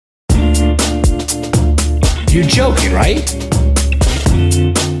You're joking, right?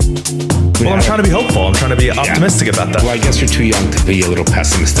 Well, I'm trying to be hopeful. I'm trying to be optimistic about that. Well, I guess you're too young to be a little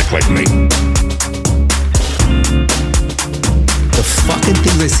pessimistic like me. The fucking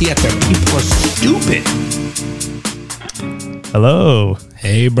things I see out there, people are stupid. Hello.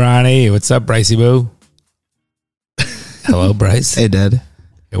 Hey, Bronny. What's up, Brycey Boo? Hello, Bryce. Hey, Dad.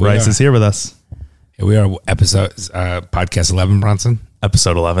 Bryce is here with us. Here we are, podcast 11, Bronson.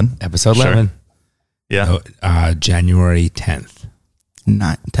 Episode 11. Episode Sure. 11. Yeah. January 10th.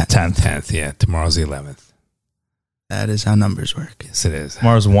 10th. 10th, yeah. Tomorrow's the 11th. That is how numbers work. Yes, it is.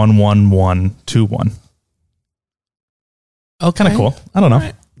 Tomorrow's 11121. Oh, Kind of cool. I don't know.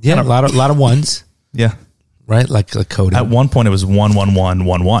 Right. Yeah, a lot of ones, Yeah. right? Like coding. At one point, it was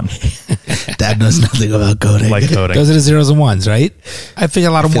 11111. Dad knows nothing about coding. Like coding. Those are the zeros and ones, right? I figure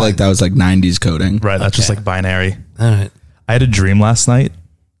a lot I of feel ones. like that was like 90s coding. Right. That's just like binary. All right. I had a dream last night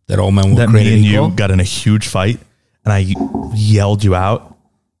That old man will that create me an and equal. you got in a huge fight, and I yelled you out.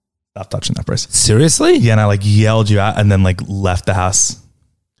 Stop touching that, Bryce. Seriously? Yeah, and I like yelled you out, and then like left the house.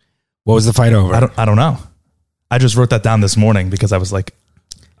 What was the fight over? I don't know. I just wrote that down this morning because I was like,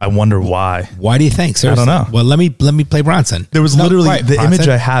 I wonder why. Why do you think? Seriously? I don't know. Well, let me play Bronson. There was No, literally quiet, the Bronson. image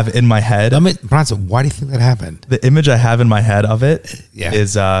I have in my head. Bronson, why do you think that happened? The image I have in my head of it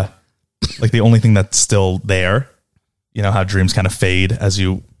is Yeah. like the only thing that's still there. You know how dreams kind of fade as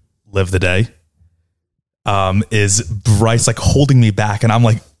you live the day. Is Bryce like holding me back, and I'm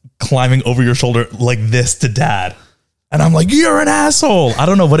like climbing over your shoulder like this to Dad, and I'm like, "You're an asshole." I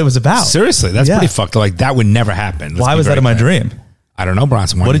don't know what it was about. Seriously, that's Yeah. pretty fucked. Like that would never happen. Let's Why be was that very in my clear. dream? I don't know,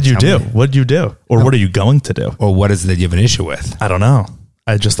 Bronson. Why What did you tell do? me? What did you do? Or what are you going to do? Or what is it that you have an issue with? I don't know.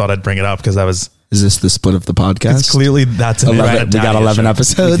 I just thought I'd bring it up because I was. Is this the split of the podcast? It's clearly that's an 11, we got 11 issue.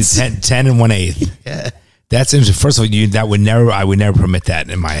 episodes. 10 and 1/8. Yeah. That's interesting. First of all, I would never permit that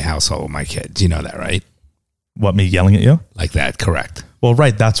in my household with my kids. You know that, right? What, me yelling at you? Like that, correct. Well,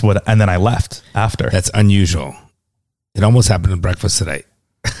 right. That's what. And then I left after. That's unusual. It almost happened at breakfast today.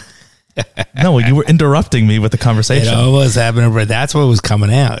 No, you were interrupting me with the It conversation. almost happened, but that's what was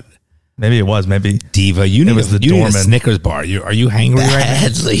coming out. Maybe it was. Maybe. Diva, you need, was the you need a doorman. Snickers bar. Are you hangry right now?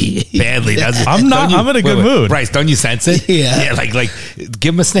 Badly. Badly. I'm not. I'm in a good mood. Bryce, don't you sense it? Yeah. Like,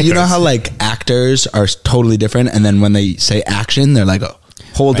 give him a Snickers. You know how like actors are totally different, and then when they say action, they're like a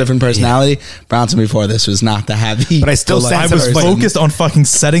whole different personality. Bronson before this was not the happy. But I still go-lucky I sense was person. focused on fucking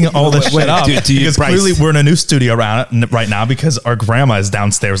setting all this Wait, shit up dude, because Bryce. clearly we're in a new studio right now because our grandma is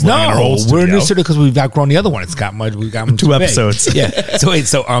downstairs living in our No, old studio. we're in new studio because we've outgrown the other one. We've got Two too big. episodes. Yeah.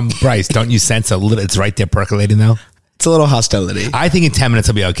 So Bryce, don't you sense a little? It's right there percolating though. It's a little hostility. I think in 10 minutes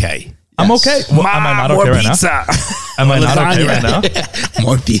I'll be okay. I'm okay. Well, am I not more okay right now? pizza. Am I not okay Lasagna. right now?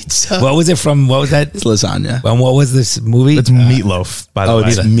 More pizza. What was it from? What was that? It's lasagna. What was this movie? It's meatloaf, by the Oh, way.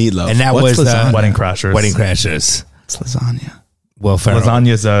 it's meatloaf. and that What's was lasagna? Wedding Crashers. Wedding Crashers. It's lasagna. Well, fair enough. Lasagna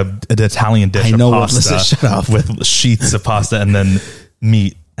is an Italian dish I know of what pasta Lisa- shut up. with sheets of pasta and then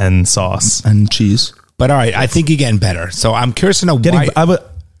meat and sauce. And cheese. But all right, I think you're getting better. So I'm curious to know why. I would.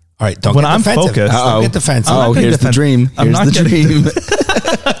 All right, don't when get I'm defensive. focused- Don't get defensive. Oh, getting here's the defensive. dream. I'm Here's not the getting- dream.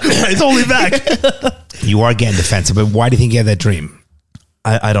 It's only back. You are getting defensive, but why do you think you had that dream?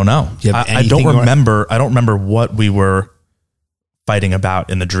 I don't know. Do you have I anything don't you want- remember. I don't remember what we were fighting about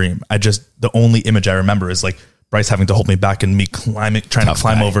in the dream. The only image I remember is like Bryce having to hold me back and me trying to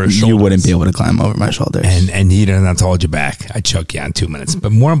climb guy. over his shoulder. You wouldn't be able to climb over my shoulders. And he didn't hold you back. I choke you in 2 minutes.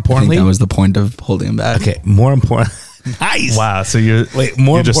 But more I think importantly, that was the point of holding him back. okay. More important. Nice. Wow. So you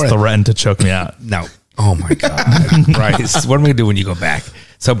more just important- threatened to choke me out. No. Oh my God, Bryce. What am I gonna do when you go back?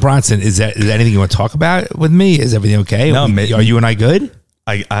 So Bronson, is there anything you want to talk about with me? Is everything okay? No, Are you and I good?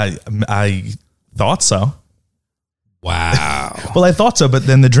 I thought so. Wow. Well, I thought so, but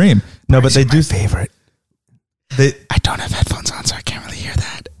then the dream. No, but they do. favorite. I don't have headphones on, so I can't really hear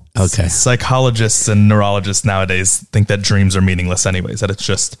that. Okay. Psychologists and neurologists nowadays think that dreams are meaningless anyways, that it's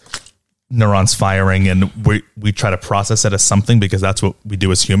just neurons firing and we try to process it as something because that's what we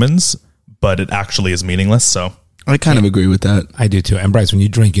do as humans, but it actually is meaningless. So I kind of agree with that. I do too. And Bryce, when you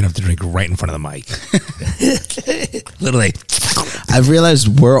drink, you don't have to drink right in front of the mic. Literally. I've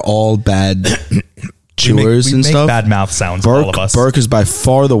realized we're all bad chewers we and make stuff. bad mouth sounds, all of us. Burke is by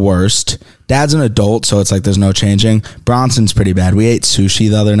far the worst. Dad's an adult, so it's like there's no changing. Bronson's pretty bad. We ate sushi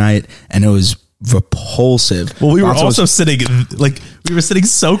the other night, and it was repulsive. Well, we were Bronson also was- sitting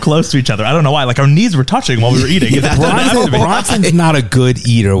so close to each other. I don't know why. Like our knees were touching while we were eating. That doesn't have to be. Bronson's not a good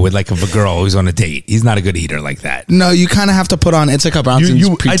eater with like a girl who's on a date. He's not a good eater like that. No, you kind of have to put on. It's like how Bronson's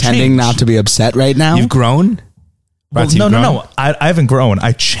I pretending changed. not to be upset right now. You've grown? Well, Bronson, no. you've grown? I haven't grown.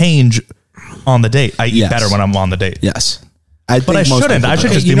 I change on the date. I eat Yes. better when I'm on the date. Yes. But I most shouldn't. people I do.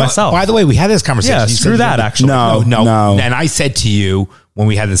 should just You be know, myself. By the way, we had this conversation. Yeah, You screw said- that, actually. No. And I said to you when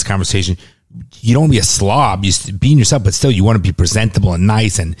we had this conversation, you don't want to be a slob. You being yourself, but still you want to be presentable and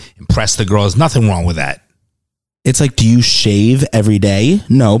nice and impress the girls. Nothing wrong with that. It's like, do you shave every day?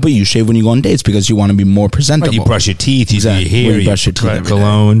 No, but you shave when you go on dates because you want to be more presentable. Right, you brush your teeth, you Exactly. do your hair, You brush your teeth put every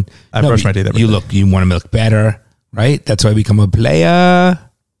cologne. I brush my teeth every you day. You want to look better, right? That's why I become a player.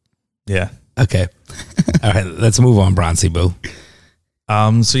 Yeah. Okay. All right, let's move on, Bronzy Boo.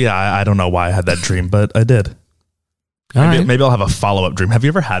 So yeah, I don't know why I had that dream, but I did. All Maybe, right. maybe I'll have a follow-up dream. Have you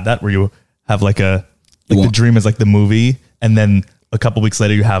ever had that where you have like the want- dream is like the movie, and then a couple weeks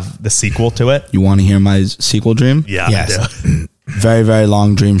later you have the sequel to it? You want to hear my sequel dream? Yeah. Yes. I do. Very, very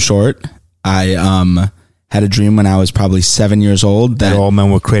long dream short. I had a dream when I was probably 7 years old That that all men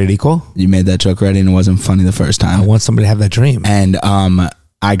were created equal. you made that joke already and it wasn't funny the first I time. want somebody to have that dream. And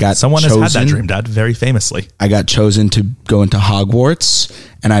I got Someone chosen. has had that dream, Dad, very famously. I got chosen to go into Hogwarts,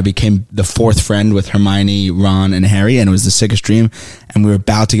 and I became the fourth friend with Hermione, Ron, and Harry, and it was the sickest dream. And we were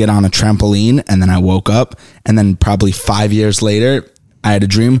about to get on a trampoline, and then I woke up, and then probably 5 years later, I had a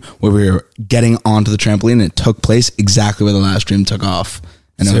dream where we were getting onto the trampoline, and it took place exactly where the last dream took off.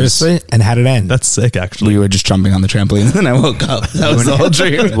 And Seriously? And how did it end? That's sick, actually. we were just jumping on the trampoline, and then I woke up. That was the whole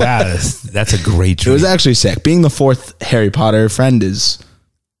dream. Wow, that's a great It dream. was actually sick. Being the fourth Harry Potter friend is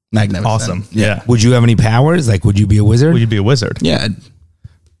magnificent. Awesome. Yeah. Would you have any powers? Like, would you be a wizard? Would you be a wizard? Yeah.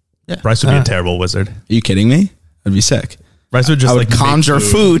 Bryce would be a terrible wizard. Are you kidding me? I'd be sick. Bryce would just I would like conjure make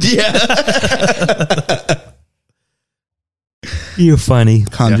food. Yeah. You're funny.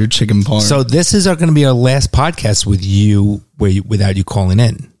 Conjure chicken porn. So this is going to be our last podcast with you, without you calling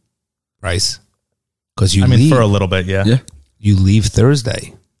in, Bryce, because you I mean, leave. for a little bit, yeah. Yeah. You leave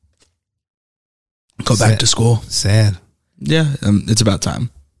Thursday. Go back to school. Sad. Yeah. It's about time.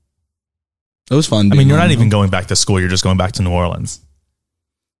 It was fun. I mean, being you're not home, even though. going back to school. You're just going back to New Orleans.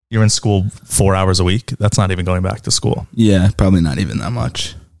 You're in school 4 hours a week. That's not even going back to school. Yeah, probably not even that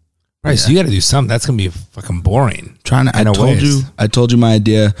much. Bryce, you got to do something. That's going to be fucking boring. Trying to. In a way, I told you my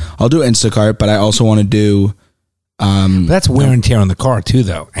idea. I'll do Instacart, but I also want to do. But that's wear and tear on the car too,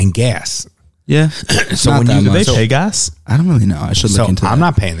 though, and gas. Yeah. So Not when that you Do they much. pay gas? I don't really know. I should So look into that. I'm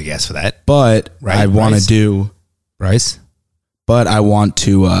not paying the gas for that, But Right, I want Bryce? to do. Bryce. But I want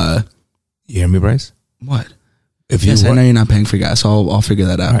to. You hear me, Bryce? What? If Yes, you I know you're not paying for gas. I'll figure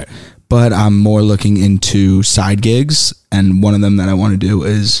that out. All right. But I'm more looking into side gigs, and one of them that I want to do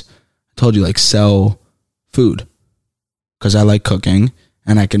is, I told you, like sell food because I like cooking,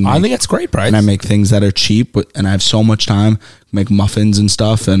 and I can. I Make, think that's great, Bryce. and I make things that are cheap, and I have so much time. Make muffins and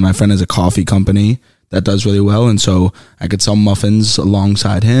stuff, and my friend has a coffee company that does really well, and so I could sell muffins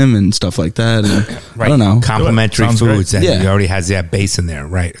alongside him and stuff like that. And right. I don't know. Complimentary Sounds great. foods, and Yeah. he already has that base in there,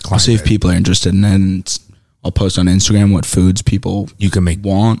 right? I'll see if people are interested in it, and I'll post on Instagram what foods people You can make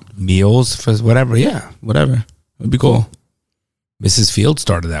want, meals for whatever. Yeah. whatever. It'd be cool. Mrs. Field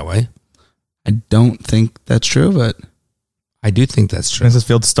started that way. I don't think that's true, but I do think that's true. Mrs.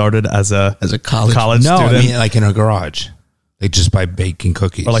 Field started as a as a college No, student. I mean like in her garage, like just by baking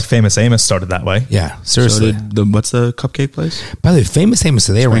cookies. or like Famous Amos started that way. yeah, So seriously. did what's the cupcake place? By the way, Famous Amos,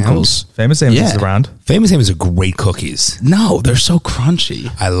 are they around? Sprinkles. Famous Amos is Yeah. around. Famous Amos are great cookies. No, they're so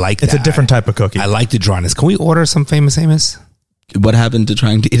crunchy. I like It's that. a different type of cookie. I like the dryness. Can we order some Famous Amos? What happened to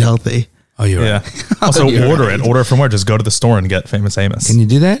trying to eat healthy? Oh, you're Yeah. right. Also, You're order right. it. Order from where? Just go to the store and get Famous Amos. Can you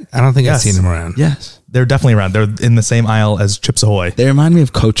do that? I don't think I've Yes. seen them around. Yes. They're definitely around. They're in the same aisle as Chips Ahoy. They remind me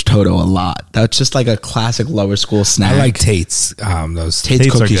of Coach Toto a lot. That's just like a classic lower school snack. I like Tate's. Those Tate's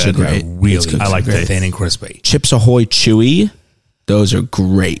Tate's are cookies are good. great. really. Tate's cookies I like are great. Tate's. thin and crispy. Chips Ahoy Chewy. Those are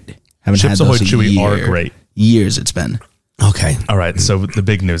great. Haven't Chips had Ahoy those in Chewy are year- great. Years it's been. Okay. All right. So the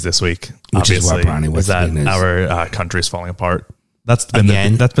big news this week, Which is what, obviously, Bronny? What's is the that big news? our country is falling apart. That's been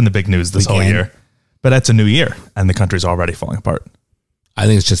Again? that's been the big news this whole Again? year. But it's a new year, and the country's already falling apart. I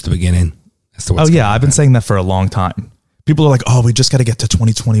think it's just the beginning. That's the Oh yeah, I've been saying that for a long time. People are like, "Oh, we just got to get to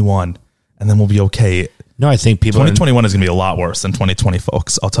 2021, and then we'll be okay." No, I think people. 2021 is going to be a lot worse than 2020,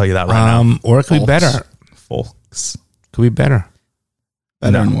 folks. I'll tell you that right now, Or it could be Folks. better. folks. Could be better.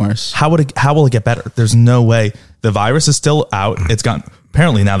 Better No. and worse. How will it get better? There's no way. The virus is still out. It's gone.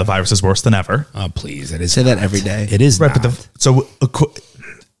 Apparently now the virus is worse than ever. Oh, please. It is. Say that not. every day. It is Right, not.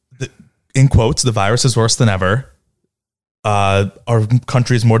 but in quotes, the virus is worse than ever. Our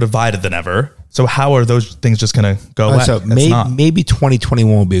country is more divided than ever. So how are those things just going to go away? So It's not. maybe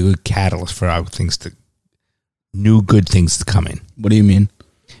 2021 will be a good catalyst for our things to new good things to come in. What do you mean?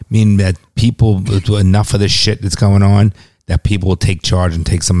 Meaning that people, enough of the shit that's going on, that people will take charge and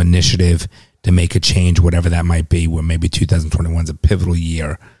take some initiative to make a change, whatever that might be. Where maybe 2021 is a pivotal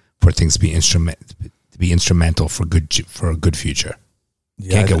year for things to be be instrumental for a good future.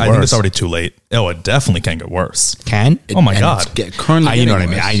 Yeah, Can't get I think worse. it's already too late. Oh, it definitely can get worse. Can? Oh my And God. it's currently You know what I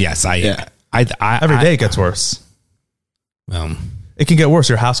getting mean? worse. Every day it gets worse. Well, It can get worse.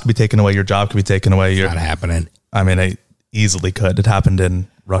 Your house could be taken away. Your job could be taken away. not happening. I mean, it easily could. It happened in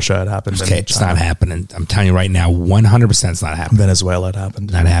Russia. It happened Okay, in it's China. not happening. I'm telling you right now, 100% it's not happening. Venezuela. It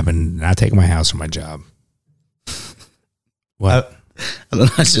happened. Not happening. Not taking my house or my job. What? I don't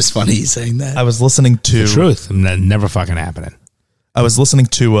know, it's just funny he's saying that. I was listening to The truth. Never fucking happening. I was listening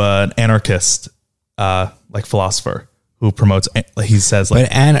to an anarchist, like philosopher who promotes. He says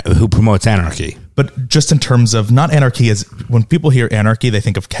like, Who promotes anarchy? but just in terms of not anarchy as when people hear anarchy, they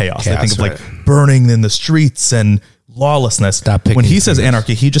think of chaos. They think of right. like burning in the streets and lawlessness. Stop picking When he says fingers.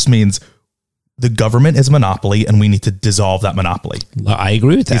 anarchy, he just means the government is a monopoly and we need to dissolve that monopoly. I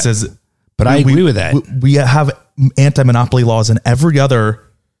agree with that. He says, but I agree with that. We have anti-monopoly laws in every other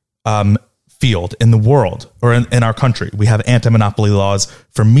field in the world or in our country. We have anti-monopoly laws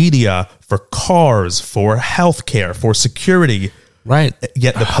for media, for cars, for healthcare, for security. Right.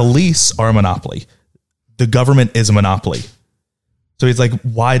 Yet the police are a monopoly. The government is a monopoly. So he's like,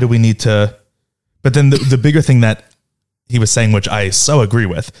 why do we need to? But then the bigger thing that he was saying, which I so agree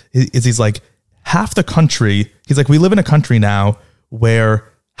with, is he's like, half the country, he's like, we live in a country now where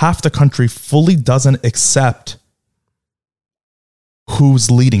half the country fully doesn't accept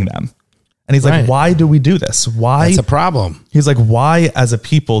who's leading them. And he's Right. like, why do we do this? Why? That's a problem. He's like, why as a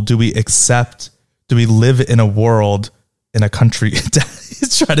people do we live in a world, in a country?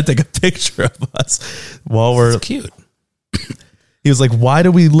 He's trying to take a picture of us while we're, It's cute. he was like, why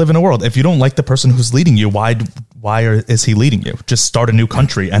do we live in a world? If you don't like the person who's leading you, is he leading you? Just start a new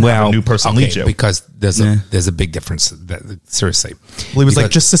country and have a new person lead you. Because there's a big difference. Seriously. Well, he was like,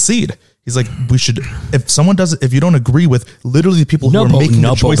 Because- just secede. He's like, if you don't agree with literally the people who No, are but- making no,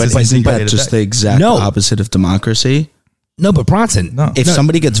 the but choices, But isn't day that to just day. the exact No. opposite of democracy? No, but Bronson. No. If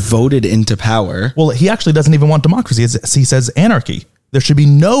somebody gets voted into power, Well, he actually doesn't even want democracy. He says anarchy. There should be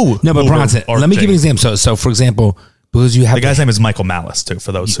no. No, but Bronson, let me give you an example. So for example, because you have The guy's name is Michael Malice, too,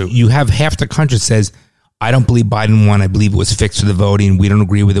 for those who. you have half the country says, I don't believe Biden won. I believe it was fixed for the voting. We don't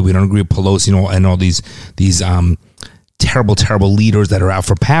agree with it. We don't agree with Pelosi and all these terrible leaders that are out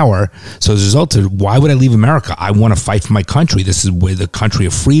for power. So as a result of, why would I leave America? I want to fight for my country. This is where the country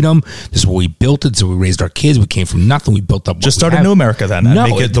of freedom. This is where we built it. So we raised our kids. We came from nothing. We built up. Just start a new America then and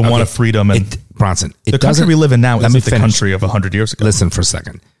make it the one of freedom and Bronson. the country we live in now let isn't me the finish. country of 100 years ago. Listen for a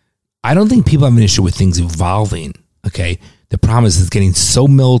second. I don't think people have an issue with things evolving. Okay. The problem is it's getting so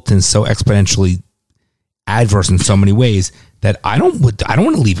militant, so exponentially adverse in so many ways that I don't want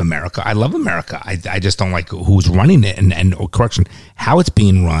to leave America. I love America. I just don't like who's running it and correction, how it's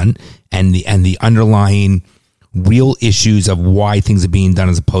being run and the underlying real issues of why things are being done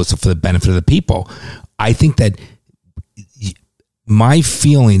as opposed to for the benefit of the people. I think that my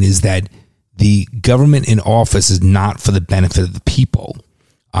feeling is that the government in office is not for the benefit of the people.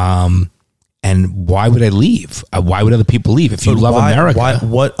 And why would I leave? Why would other people leave? If you love America,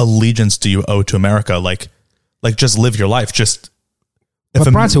 what allegiance do you owe to America? Like just live your life. Just but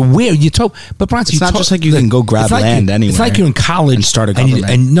Bronson, where you told? But Bronson, it's not just like you can go grab land anywhere. It's like you're in college and start a and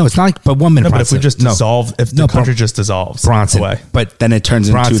government. no, it's not like. But 1 minute, no, but if Bronson, we just dissolve, if the country just dissolves, Bronson, away. but then it turns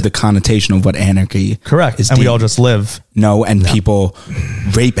Bronson. into the connotation of what anarchy correct, is. and we deemed. all just live. No, and people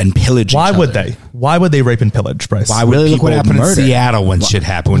rape and pillage. Why each would other. they? Why would they rape and pillage, Bryce? why would really look what people happened murder? in Seattle when shit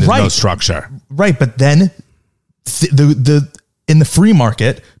happened when there's no Right. structure? Right, but then the in the free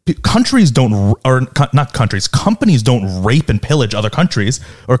market, countries don't, or not countries, companies don't rape and pillage other countries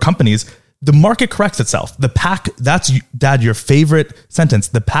or companies. The market corrects itself. The pack, that's, Dad, your favorite sentence.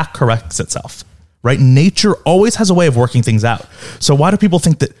 The pack corrects itself, right? Nature always has a way of working things out. So why do people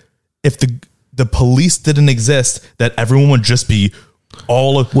think that if the police didn't exist, that everyone would just be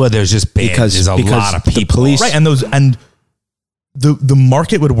all of, Well, there's just bad. Because- There's a because lot of the people. police- right? And the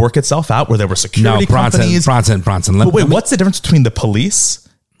market would work itself out where there were security companies. Bronson. But wait, what's the difference between the police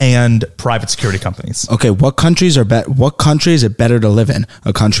and private security companies? Okay, what countries are what country is it better to live in?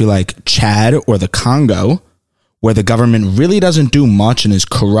 A country like Chad or the Congo, where the government really doesn't do much and is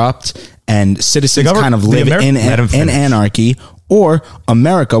corrupt, and citizens kind of live in anarchy, or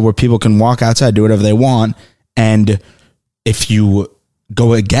America, where people can walk outside, do whatever they want, and if you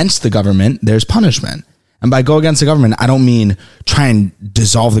go against the government, there's punishment. And by go against the government, I don't mean try and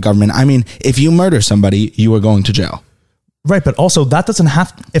dissolve the government. I mean, if you murder somebody, you are going to jail. Right, but also that doesn't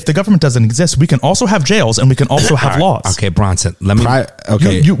have. If the government doesn't exist, we can also have jails and we can also have laws. Okay, Bronson. Let me.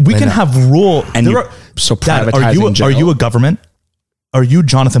 We can have rule. And There you- are, so Dad, privatizing are jail. you a government? Are you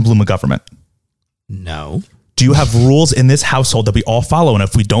Jonathan Bloom a government? No. Do you have rules in this household that we all follow? And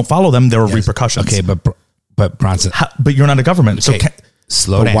if we don't follow them, there are repercussions. Okay, but Bronson, But you're not a government. So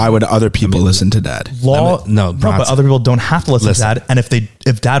slow But down. why would other people listen to dad? law? No, but Bronson. other people don't have to listen to dad. And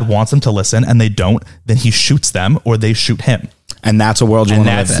if dad wants them to listen and they don't, then he shoots them or they shoot him. And that's a world you And want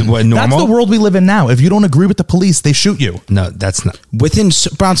to that's live in. what normal. That's the world we live in now. If you don't agree with the police, they shoot you. No, that's not. Within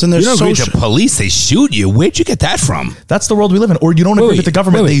Bronson, there's You don't agree with social. the police, they shoot you. Where'd you get that from? That's the world we live in. Or you don't agree Wait, with the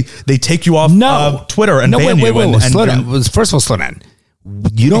government. wait. They take you off Twitter and ban you. Wait, and slow down. First of all, slow down.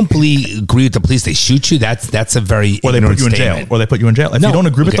 You don't agree with the police, they shoot you. That's a very Or they ignorant put you in jail. statement. Or they put you in jail. If No, you don't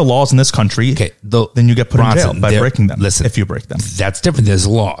agree with okay. the laws in this country, Okay, then you get put in jail Bronson, by there- breaking them. listen. If you break them. That's different. There's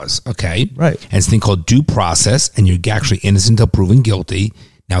laws, okay? Right. And it's a thing called due process, and you're actually innocent until proven guilty.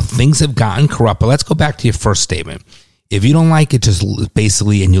 Now, things have gotten corrupt, but let's go back to your first statement. If you don't like it, just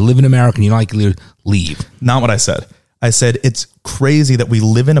basically, and you live in America and you don't like it, leave. Not what I said. I said it's crazy that we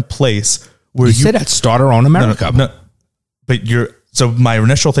live in a place where You said that start our own America. No, but so my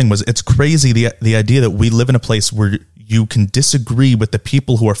initial thing was it's crazy the idea that we live in a place where you can disagree with the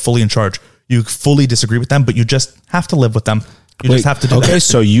people who are fully in charge. You fully disagree with them, but you just have to live with them. You just have to do Okay, that.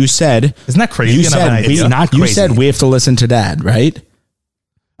 so you said. Isn't that crazy? You And I have an said, idea. It's not you crazy. said we have to listen to dad, right?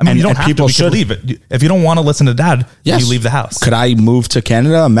 I mean, and- you don't and have people to. We should- should leave it. If you don't want to listen to dad, Yes. you leave the house. Could I move to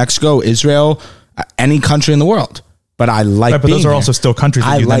Canada, Mexico, Israel, any country in the world? But I like. Right, but being those are here. also still countries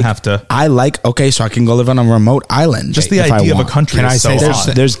that you then have to. I like. Okay, so I can go live on a remote island. Just the if I idea of a want. country Can I is so say odd.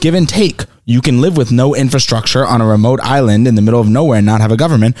 something? There's give and take. You can live with no infrastructure on a remote island in the middle of nowhere and not have a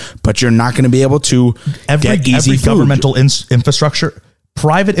government, but you're not going to be able to get easy food. governmental infrastructure,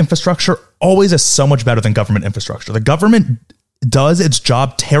 private infrastructure always is so much better than government infrastructure. The government does its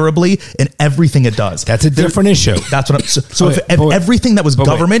job terribly in everything it does. That's a different issue. That's what I'm. So Okay, if but- everything that was but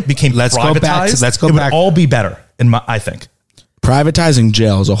wait, government became let's go privatized, back to- let's go it back- would all be better. I think Privatizing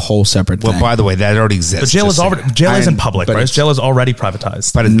jail is a whole separate Well, thing. by the way, that already exists. the jail just is already saying. jail isn't I- public, but right? it's- Jail is already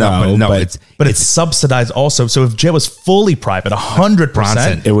privatized, But it's No, no, but- but it's subsidized also. So if jail was fully private, 100%,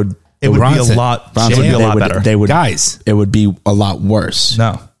 Bronson, it would. it would be Bronson, a lot. Bronson, It would be a they lot would- better. They would, guys, it would be a lot worse.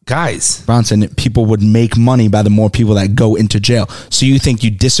 No. guys. Bronson, people would make money by the more people that go into jail. So you think you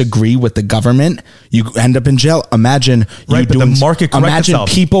disagree with the government, you end up in jail. Imagine you Right, but the doing. market corrects imagine itself.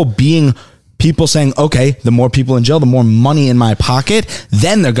 people saying, okay, the more people in jail, the more money in my pocket.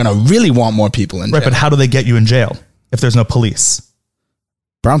 Then they're gonna really want more people in Right, jail. but how do they get you in jail if there's no police?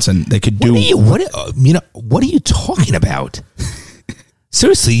 Bronson, they could do. What are you talking about?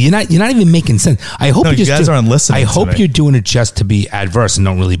 Seriously, you're not even making sense. I hope No, you guys aren't listening I to hope me. you're doing it just to be adverse and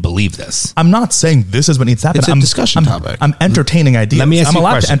don't really believe this. I'm not saying this is what needs to happen. It's a I'm, discussion I'm- topic. I'm entertaining ideas. Let me ask I'm you a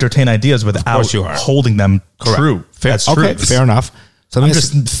allowed question. to entertain ideas without course you are. holding them true. Fair, As okay, truths. fair enough. So let I'm me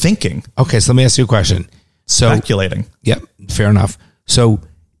just ask, thinking, okay, so let me ask you a question. So speculating. Yep, fair enough. So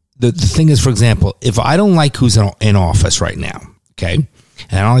the thing is, for example, if I don't like who's in office right now, okay,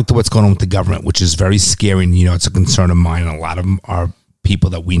 and I don't like what's going on with the government, which is very scary, and it's a concern of mine, and a lot of them are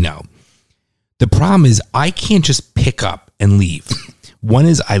people that we know. The problem is I can't just pick up and leave. One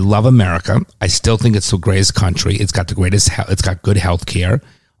is I love America. I still think it's the greatest country. It's got the greatest. It's got good health care.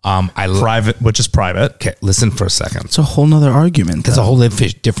 Private, which is private. Okay, listen for a second. It's a whole nother argument. That's a whole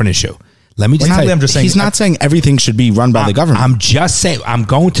different issue. Let me just tell you. I'm just saying. He's not saying everything should be run by the government. I'm just saying. I'm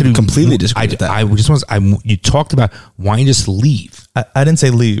going to Completely disagree with that. I just want. You talked about why don't you just leave. I didn't say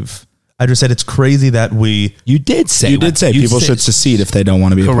leave. I just said it's crazy that we. You did say. you did say people should secede if they don't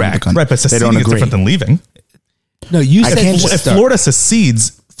want to be a part of the Correct. country. Right, but they seceding don't is agree. different than leaving. No, you I said. can't If just Florida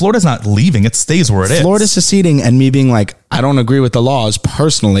secedes, Florida's not leaving. It stays where it is. Florida seceding and me being like, I don't agree with the laws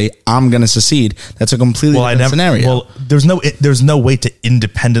personally, I'm going to secede. That's a completely different scenario. Well, there's no way to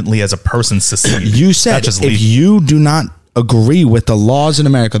independently as a person secede. You said Not just if leave. you do not agree with the laws in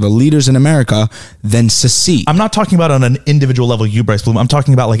America, the leaders in America, then secede. I'm not talking about on an individual level, you, Bryce Bloom. I'm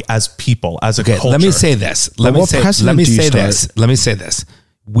talking about like as people, as a culture. Let me say this. Let me what say. precedent Let me do you say start? this. Let me say this.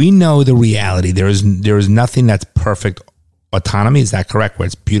 We know the reality. There is nothing that's perfect. Autonomy, is that correct? Where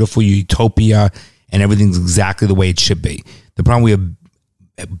it's beautiful utopia and everything's exactly the way it should be. The problem, we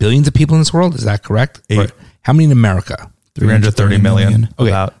have billions of people in this world. Is that correct? Or how many in America? 330 million. Okay,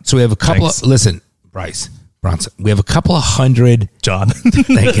 About. so we have a couple. Thanks. Listen, Bronson. We have a couple of hundred. John.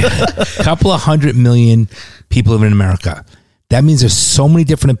 Thank you. A couple of 100 million people living in America. That means there's so many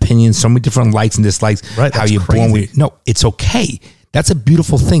different opinions, so many different likes and dislikes. Right, How that's you're born. crazy. No, it's okay. That's a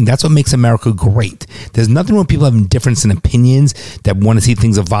beautiful thing. That's what makes America great. There's nothing wrong with people having difference in opinions that want to see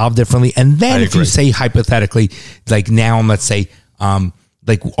things evolve differently. And then I if you agree. say hypothetically, like now, let's say,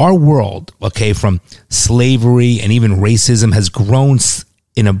 like our world, okay, from slavery and even racism has grown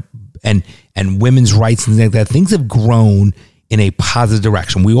and women's rights and things like that. Things have grown in a positive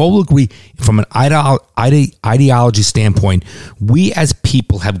direction. We all agree from an ideology standpoint, we as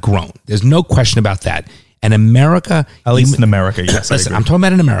people have grown. There's no question about that. And America, At least in America, yes. listen, I'm talking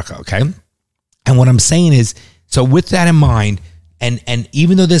about in America, okay? And what I'm saying is, so with that in mind, and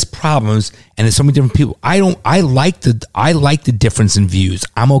even though there's problems and there's so many different people, I like the difference in views.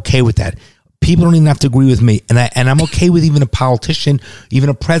 I'm okay with that. People don't even have to agree with me, and I'm okay with even a politician, even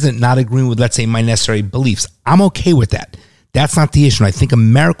a president, not agreeing with, let's say, my necessary beliefs. I'm okay with that. That's not the issue. I think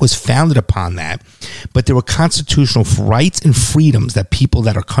America was founded upon that, but there were constitutional rights and freedoms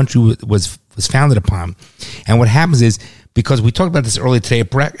that our country was founded upon. And what happens is, because we talked about this earlier today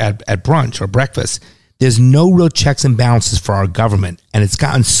at brunch or breakfast, there's no real checks and balances for our government, and it's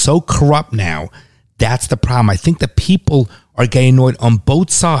gotten so corrupt now. That's the problem. I think that people are getting annoyed on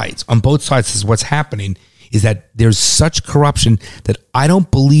both sides. On both sides, this is what's happening, is that there's such corruption that I don't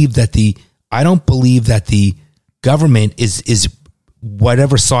believe that the government is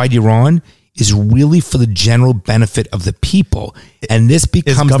whatever side you're on is really for the general benefit of the people. And this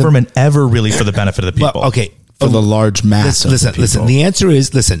becomes Is government ever really for the benefit of the people? Well, okay. For the large mass of the people. Listen. The answer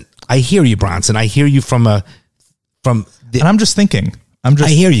is, listen, I hear you, Bronson. I hear you and I'm just thinking. I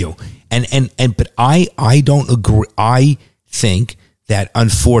hear you. But I don't agree. I think that,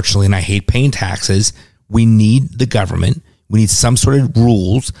 unfortunately, and I hate paying taxes, we need the government. We need some sort of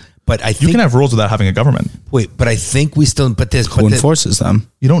rules. But I think you can have rules without having a government. But I think we still. Who enforces them?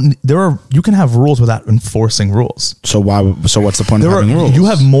 You don't. You can have rules without enforcing rules. So what's the point of having rules? You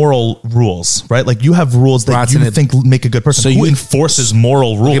have moral rules, right? Like you have rules that Bronson, you think make a good person. So who you- enforces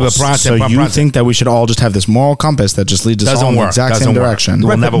moral rules? Okay, but Bronson, So you think that we should all just have this moral compass that just leads us all in the exact same direction? It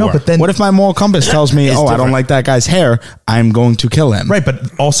will never work. But then, What if my moral compass tells me, It's I don't different. like that guy's hair, I'm going to kill him? right?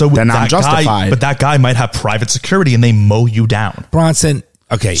 But also, Then that I'm justified. Guy, but that guy might have private security and they mow you down. Bronson,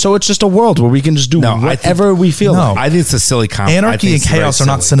 okay. So it's just a world where we can just do No, I whatever we feel No. like. I think it's a silly comment. Anarchy and chaos are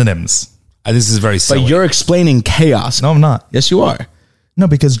not synonyms. I think this is very silly. But you're explaining chaos. No, I'm not. Yes, you are. No,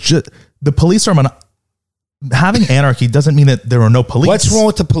 because the police are having anarchy doesn't mean that there are no police. What's wrong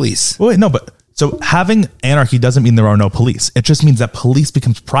with the police? Wait, no, but so having anarchy doesn't mean there are no police. It just means that police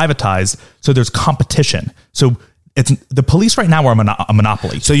becomes privatized, so there's competition. So it's the police right now are a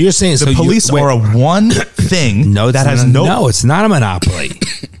monopoly. So you're saying the police are a one thing that has no, it's not a monopoly.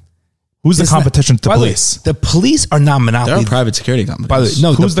 Who's the competition to the By the way, police? The police are not monopoly. They're a private security company. By the way,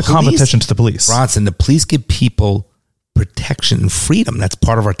 no, Who's the police- competition to the police? Bronson, the police give people protection and freedom. That's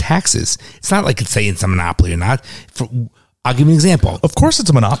part of our taxes. It's not like it's saying it's a monopoly or not. I'll give you an example. Of course, it's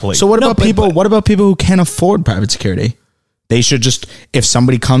a monopoly. So what No, about but- people? but- What about people who can't afford private security? They should just, if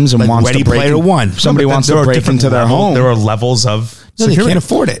somebody comes and Like wants Ready to break Player One. if somebody No, but wants there to are break different into their levels- home. There are levels of No, they security. can't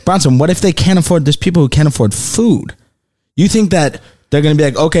afford it. Bronson, what if they can't afford? There's people who can't afford food. You think that they're going to be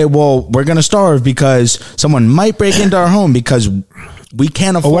like, okay, well, we're going to starve because someone might break into our home because we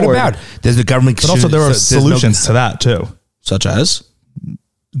can't Or afford. what about? There's the government. But also, there are there's no- solutions to that too. Such as?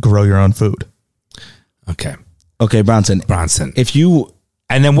 Grow your own food. Okay, Okay, Bronson. If you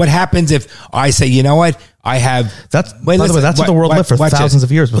And then what happens if I say, you know what, I have... That's- by the way, that's what the world lived for thousands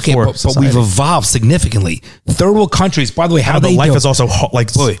of years before but society. we've evolved significantly. Third world countries, by the way, how But they life do is also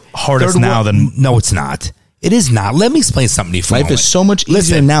hardest Third now world- than No, it's not. It is not. Let me explain something to you for a life moment. is so much easier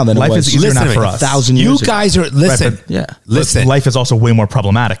Listen, now than life it was. is easier Listen now to for me. us. 1,000 years You ago. guys are... Listen. but- Yeah. Listen. life is also way more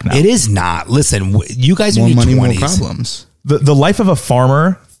problematic now. It is not. Listen, you guys are More in your money, more 20s. problems. The life of a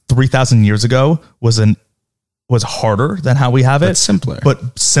farmer 3,000 years ago was harder than how we have it.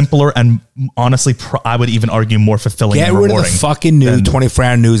 But simpler. And honestly, I would even argue more fulfilling Get and rid of rewarding. the fucking news, than-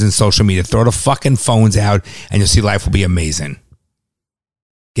 24-hour news and social media. Throw the fucking phones out and you'll see life will be amazing.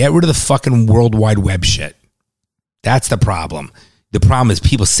 Get rid of the fucking World Wide Web shit. That's the problem. The problem is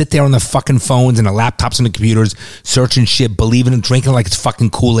people sit there on their fucking phones and their laptops and the computers, searching shit, believing and drinking like it's fucking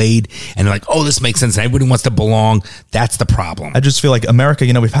Kool-Aid. And they're like, oh, this makes sense. And everybody wants to belong. That's the problem. I just feel like America,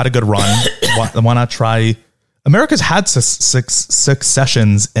 we've had a good run. Why not try? America's had six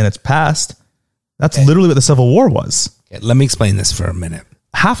sessions in its past. That's literally what the Civil War was. Okay, let me explain this for a minute.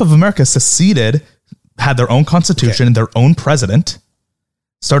 Half of America seceded, had their own constitution, their own president,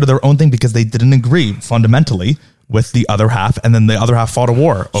 started their own thing because they didn't agree fundamentally with the other half, and then the other half fought a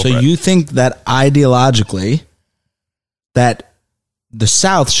war over So it. you think that ideologically that the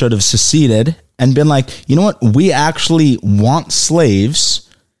South should have seceded and been like, you know what, we actually want slaves,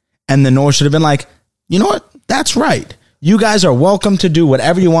 and the North should have been like, you know what, that's right. You guys are welcome to do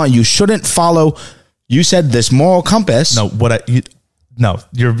whatever you want. You shouldn't follow, you said, this moral compass.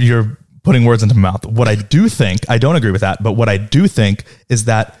 You're putting words into my mouth. What I do think, I don't agree with that, but what I do think is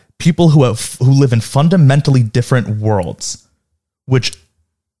that people who live in fundamentally different worlds, which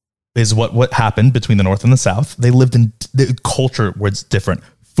is what happened between the North and the South. They lived in the culture was different.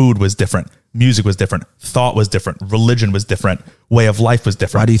 Food was different. Music was different. Thought was different. Religion was different. Way of life was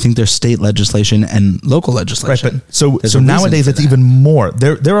different. Why do you think there's state legislation and local Right, legislation? but so There's a reason nowadays for it's that. even more.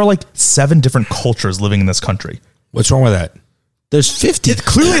 There are like 7 different cultures living in this country. What's wrong with that? There's 50.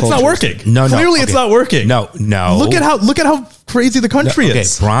 Clearly, it's not cultures. working. No, Clearly, it's okay. not working. No. Look at how crazy the country Okay,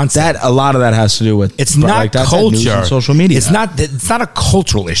 is. Bronson. That a lot of that has to do with It's not like that's that news culture. and social media. It's not a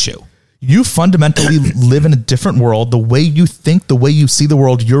cultural issue. You fundamentally live in a different world. The way you think, the way you see the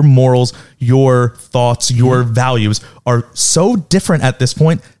world, your morals, your thoughts, your values are so different at this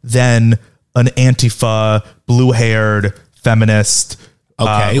point than an Antifa, blue-haired feminist.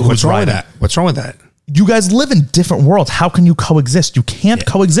 Okay, who's what's wrong with riding. that? What's wrong with that? You guys live in different worlds. How can you coexist? You can't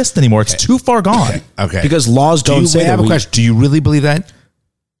coexist anymore. It's too far gone. Okay, because laws don't say I that. have a question. Do you really believe that?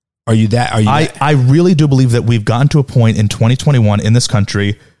 Are you that? I really do believe that we've gotten to a point in 2021 in this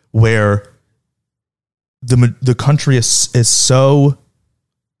country where the country is so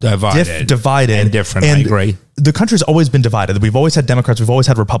divided and different. I agree. The country's always been divided. We've always had Democrats, we've always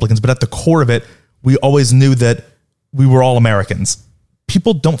had Republicans, but at the core of it, we always knew that we were all Americans.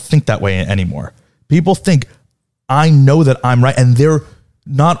 People don't think that way anymore. People think, I know that I'm right, and they're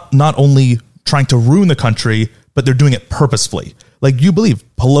not only trying to ruin the country, but they're doing it purposefully. Like you believe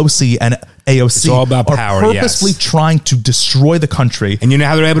Pelosi and AOC It's all about are power, purposely yes. trying to destroy the country. And you know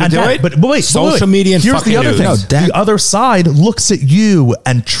how they're able to And do that- it? But wait, social wait. media and Here's fucking the other news. thing. No, that- the other side looks at you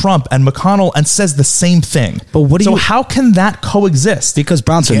and Trump and McConnell and says the same thing. But what do so you- how can that coexist? Because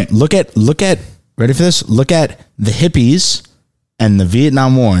Bronson, Yeah. look at ready for this? Look at the hippies and the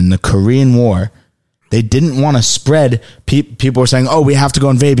Vietnam War and the Korean War. They didn't want to spread. People were saying, "Oh, we have to go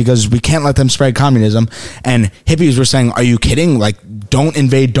invade because we can't let them spread communism." And hippies were saying, "Are you kidding? Like, don't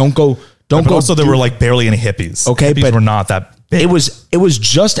invade. Don't go. Don't But go." also, there were like barely any hippies. Okay, hippies but were not that big. It was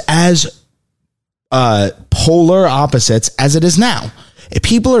just as polar opposites as it is now.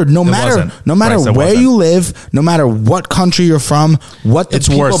 People are no matter Bryce, it where wasn't. you live, no matter what country you're from, what the It's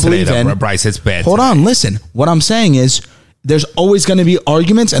people worse today, believe though, in. Bryce. It's bad. Hold on, listen. What I'm saying is there's always going to be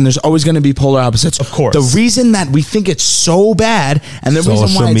arguments and there's always going to be polar opposites. Of course. The reason that we think it's so bad and the reason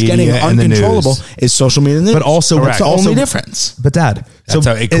Social why it's getting media and the uncontrollable news. is social media and the But news. also, that's the also- only difference. But Dad, That's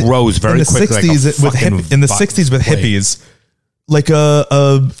how it grows very in the quickly like a 60s with fucking in the 60s with blade. hippies, like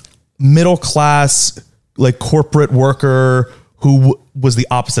a middle class like corporate worker who was the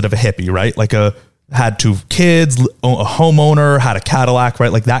opposite of a hippie, right? Like had 2 kids, a homeowner, had a Cadillac,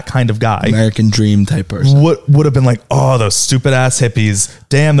 right? Like that kind of guy. American dream type person. What would have been like, oh, those stupid ass hippies,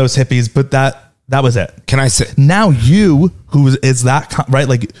 damn those hippies, but that was it. Can I say? Now you, who is that, right?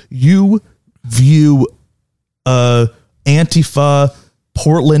 Like you view Antifa,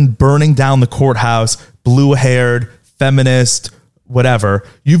 Portland burning down the courthouse, blue-haired, feminist, whatever.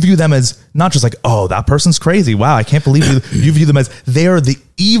 You view them as not just like, oh, that person's crazy. Wow, I can't believe you. You view them as they are the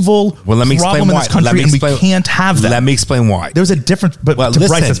evil Well, let me explain problem in why. this country, and we can't have them. Let me explain why. There's a difference, but Well, to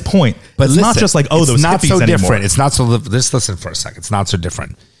listen, Bryce's point, it's not just like, oh, it's those not hippies so anymore. different. It's not so. Just listen for a second. It's not so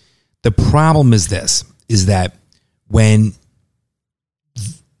different. The problem is this: is that when,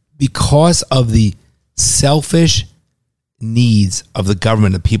 because of the selfish needs of the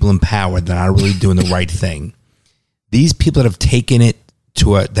government, the people in power that are really doing the right thing, these people that have taken it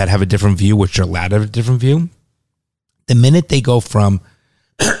to that have a different view, which are allowed to have a different view, the minute they go from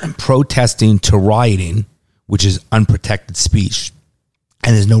protesting to rioting, which is unprotected speech,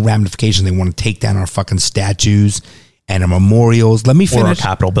 and there's no ramification, they want to take down our fucking statues and our memorials. Let me finish. Or our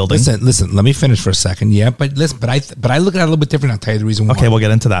Capitol building. Listen. Let me finish for a second. Yeah, but listen. But I look at it a little bit different. I'll tell you the reason why. Okay, we'll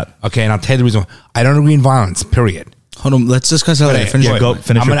get into that. Okay, and I'll tell you the reason why. I don't agree in violence. Period. Hold on, let's discuss that later. Finish yeah, your go point.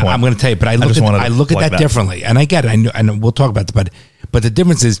 finish your point. I'm going to tell you, but I just look wanted at to I look at plug that differently, and I get it. I know we'll talk about that, but the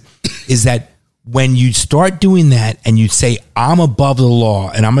difference is that when you start doing that and you say I'm above the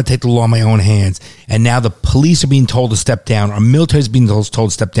law and I'm going to take the law in my own hands, and now the police are being told to step down, or military is being told to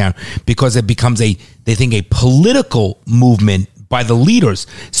step down because it becomes they think a political movement by the leaders.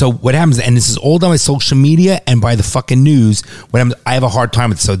 So what happens, and this is all done by social media and by the fucking news, what happens, I have a hard time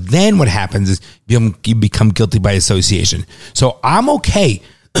with it. So then what happens is you become guilty by association. So I'm okay.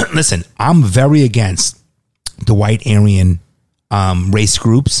 Listen, I'm very against the white Aryan race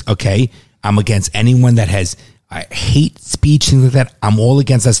groups, okay? I'm against anyone that has hate speech, things like that. I'm all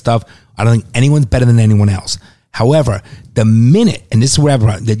against that stuff. I don't think anyone's better than anyone else. However, the minute, and this is wherever,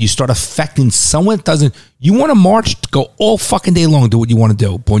 that you start affecting someone that doesn't, you want to march, go all fucking day long, do what you want to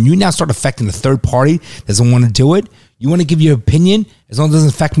do. But when you now start affecting the third party that doesn't want to do it, you want to give your opinion, as long as it doesn't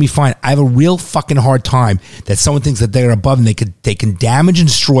affect me, fine. I have a real fucking hard time that someone thinks that they're above and they can damage and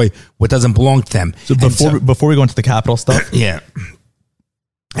destroy what doesn't belong to them. So before we go into the Capitol stuff, Yeah.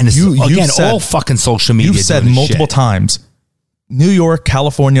 And it's, you've again, said- all fucking social media. You've said doing this multiple shit. times, New York,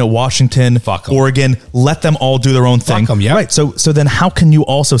 California, Washington, Fuck 'em. Oregon, let them all do their own thing. 'em, yeah. Right. So then how can you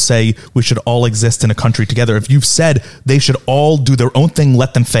also say we should all exist in a country together if you've said they should all do their own thing,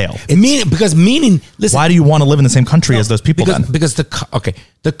 let them fail? Meaning, listen. Why do you want to live in the same country as those people then? Because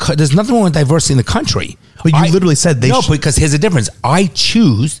there's nothing wrong with diversity in the country. But you literally said they no, should- because here's the difference. I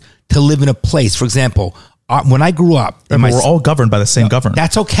choose to live in a place. For example, when I grew up, But we're all governed by the same government.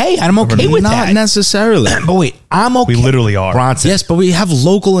 that's okay. I'm okay with Not that. necessarily. But wait, I'm okay. We literally are. Bronson. Yes, but we have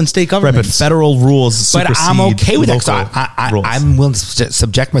local and state Right, but governments. federal rules But supersede I'm okay with that. So local rules. I'm willing to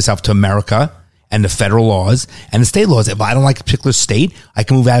subject myself to America and the federal laws and the state laws. If I don't like a particular state, I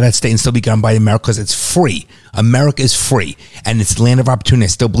can move out of that state and still be governed by America because it's free. America is free, and it's the land of opportunity. I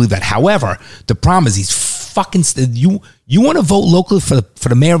still believe that. However, the problem is these fucking you want to vote locally for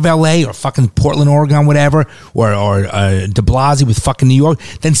the mayor of LA or fucking Portland, Oregon, whatever, or De Blasio with fucking New York.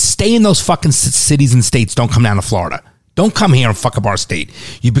 Then stay in those fucking cities and states. Don't come down to Florida. Don't come here and fuck up our state.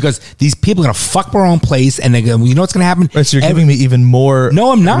 Because these people are going to fuck up our own place, and they're gonna, you know what's going to happen? Right, so you're giving me even more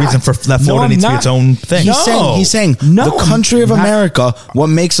No, I'm not. reason for that No, Florida I'm needs to be not. its own thing. No. He's saying No, the country of I'm not. America, what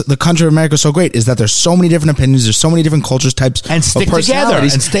makes the country of America so great is that there's so many different opinions, there's so many different cultures, types, And stick of together,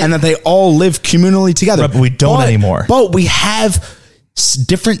 personalities, and that they all live communally together. Right, but we don't anymore. But we have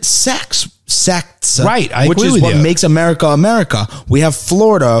different sects, Right, I which agree is with what you. makes America America. We have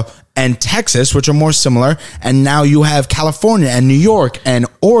Florida and Texas, which are more similar, and now you have California and New York and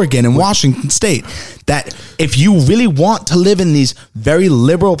Oregon and Washington State. That if you really want to live in these very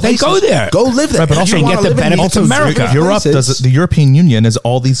liberal Then places, go there. Go live there. Right, but If also you get wanna the live in benefits these of America. different Europe places- the European Union is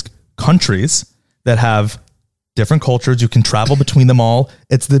all these countries that have different cultures. You can travel between them all.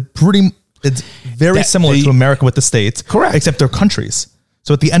 It's very That- similar to America with the states, Correct. Except they're countries.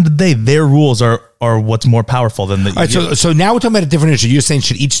 So at the end of the day, their rules are what's more powerful than the. All right, so now we're talking about a different issue. You're saying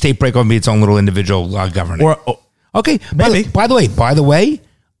should each state break off and be its own little individual government? or Okay. Maybe. By the way,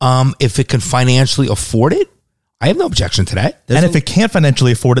 if it can financially afford it, I have no objection to that. and if it can't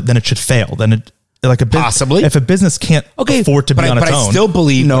financially afford it, then it should fail. Then it like a Possibly. if a business can't afford to be on its but own. I still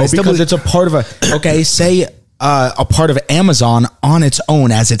believe No, I still because believe- it's a part of say a part of Amazon on its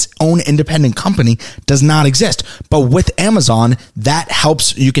own as its own independent company does not exist. But with Amazon, that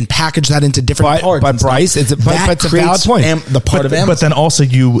helps. You can package that into different parts. but and stuff. Bryce, it's a valid creates point. the part of Amazon. But then also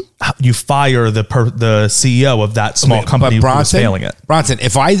you fire the CEO of that small company who was failing it. Bronson,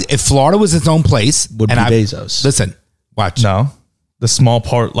 if Florida was its own place, Would and be Bezos. Listen, watch. No, the small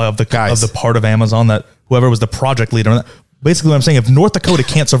part of the Guys. of the part of Amazon that whoever was the project leader. On that, basically, what I'm saying, if North Dakota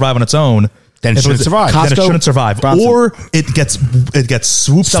can't survive on its own, Then it if shouldn't was- survive. Then it Costco- shouldn't survive, Bronson. or it gets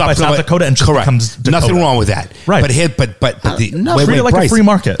swooped up by South Dakota and just Correct. becomes Dakota. Nothing wrong with that. Right. But the no, treat it like a Bryce, free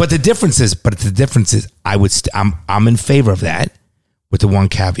market. But the difference is, I would I'm in favor of that with the one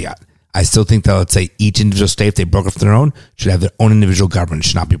caveat. I still think that, let's say, each individual state, if they broke off their own, should have their own individual government. It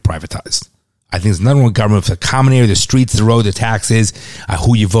should not be privatized. I think there's nothing wrong with government. For the common area, the streets, the road, the taxes,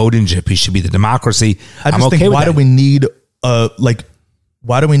 who you vote in should be the democracy. I just I'm okay think with why that. do we need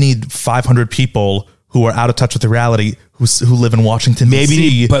why do we need 500 people who are out of touch with the reality who live in Washington Maybe,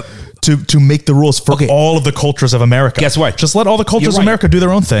 D.C. but- to make the rules for Okay. all of the cultures of America? Guess what? Just let all the cultures You're of right. America do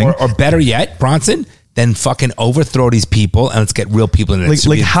their own thing. Or better yet, Bronson, then fucking overthrow these people and let's get real people in it.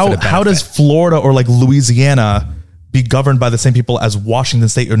 like how does Florida or like Louisiana be governed by the same people as Washington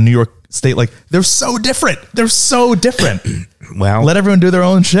State or New York State? Like they're so different. Well, Let everyone do their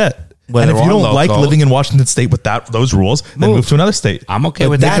own shit. When And if they're you all don't like local- living in Washington State with those rules, then move to another state. I'm okay But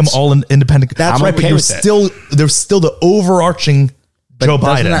with make that. them all independent. That's right, okay but with that. there's still the overarching Joe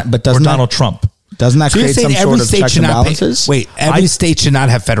doesn't Biden that- but or doesn't that- Donald Trump. Doesn't that So you're create saying some every sort of state checks should and not pay, balances? every state should not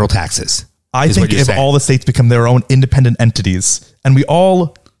have federal taxes. I is what think you're if saying. all the states become their own independent entities, and we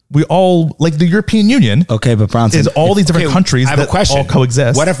all like the European Union, Okay, but Bronson, is all these different Okay, countries I have that a question. all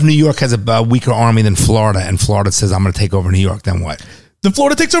coexist. What if New York has a weaker army than Florida, and Florida says, "I'm going to take over New York"? Then what? Then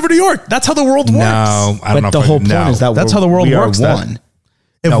Florida takes over New York. That's how the world works. No, I don't know. but the if whole point is that That's how the world we are works, that- one.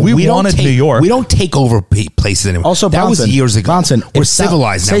 If No, we don't wanted take, New York, we don't take over places anymore. Also, that was Bronson, years ago. Bronson, We're if South-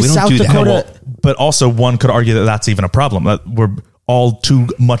 civilized now. say We don't South do that. Dakota- but also one could argue that that's even a problem. That we're all too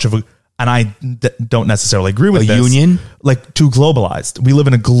much of a, and I don't necessarily agree with A this, union? like too globalized. We live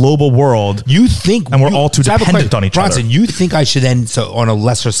in a global world. You think, And we're all too so I have a dependent question. on each Bronson, other. you think I should then, so on a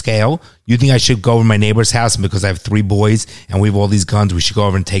lesser scale, you think I should go over to my neighbor's house, and because I have 3 boys and we have all these guns, we should go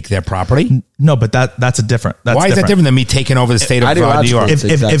over and take their property? No, but that's a different. That's Why is that different than me taking over the state of New York? Ideologically, If It's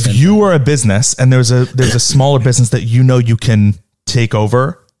if exact same you are a business and there's a smaller business that you know you can take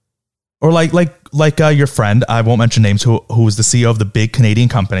over, or like your friend, I won't mention names, who was the CEO of the big Canadian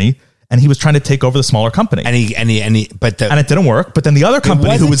company, and he was trying to take over the smaller company. And it didn't work. But then the other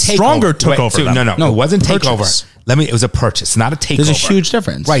company who was stronger took over them. No, it wasn't purchase. takeover. It was a purchase, not a takeover. There's a huge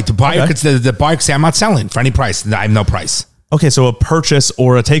difference. Right. The buyer could say, I'm not selling for any price. I have no price. Okay, so a purchase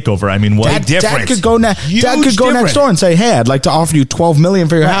or a takeover. I mean, what? Dad could go next door and say, "Hey, I'd like to offer you $12 million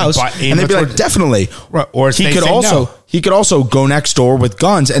for your house," and they'd be like, "Definitely." Right. Or he could also go next door with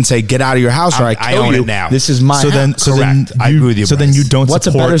guns and say, "Get out of your house, or I kill own you." it now. This is my house. I agree with you. So then you don't What's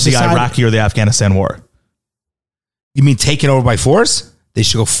a support better the society? Iraqi or the Afghanistan war. You mean taken over by force? They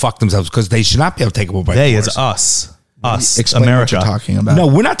should go fuck themselves because they should not be able to take over by They force. is us. Us, Explain America. what you're talking about. No,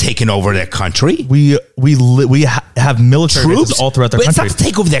 we're not taking over their country. We have military bases all throughout their But country. it's not to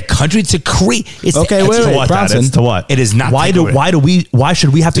take over their country. It's to create. Okay, wait, To what, Dad? Bronson. It's to what? It is not Why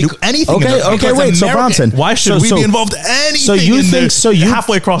should we have to do anything? in their country? Wait. So Bronson, Why should we be involved in anything?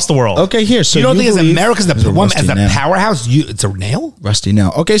 Halfway across the world? Okay, here. So you don't think as believe- America's There's a the one rusty as a nail. powerhouse? It's a nail. Rusty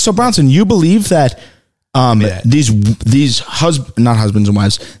nail. Okay, so Bronson, you believe that these not husbands and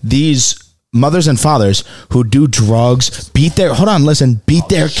wives, these mothers and fathers who do drugs, beat their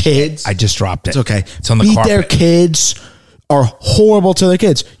kids. I just dropped it. It's okay. It's on the beat carpet. their kids, are horrible to their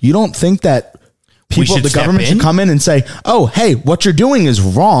kids. You don't think that people, should the step government in? should come in and say, "Oh, hey, what you're doing is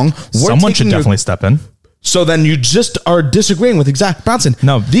wrong." Someone should definitely step in. So then you just are disagreeing with Bronson.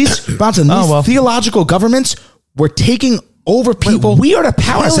 No. these theological governments were taking over people. We are the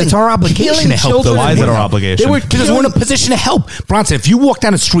powers. It's our obligation to help those. Why is it our obligation? Because we're in a position to help. Bronson, if you walk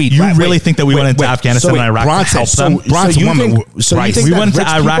down the street, You really think that we went into Afghanistan and Iraq to help them? We went to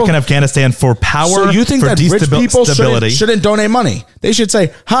Iraq and Afghanistan for power. So you think for that rich people shouldn't donate money? They should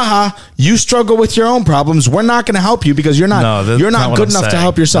say, "Ha, you struggle with your own problems. We're not going to help you because you're not good enough to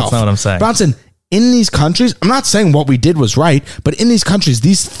help yourself." That's not what I'm saying. Bronson, in these countries, I'm not saying what we did was right, but in these countries,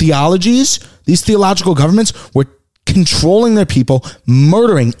 these theological governments were controlling their people,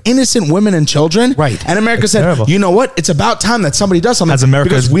 murdering innocent women and children. Right. And America said, terrible. "You know what? It's about time that somebody does something." Has America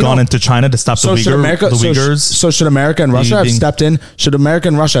because we gone don't- into China to stop the Uyghurs? So should America and Russia have stepped in? Should America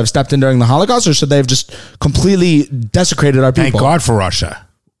and Russia have stepped in during the Holocaust, or should they have just completely desecrated our people? Thank God for Russia.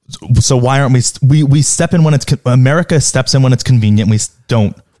 So why aren't we step in when it's America steps in when it's convenient. We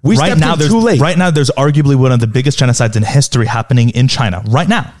don't. We stepped in too late. Right now, there's arguably one of the biggest genocides in history happening in China. Right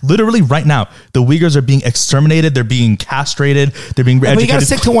now, literally right now, the Uyghurs are being exterminated. They're being castrated. They're being But educated. you got to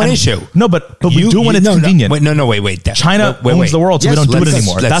stick to one issue. No, but we do when it's convenient. Wait. China owns the world, so we don't do it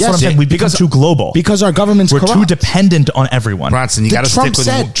anymore. That's what I'm saying. We become too global because our government's we're corrupt. too dependent on everyone. Bronson, you got to stick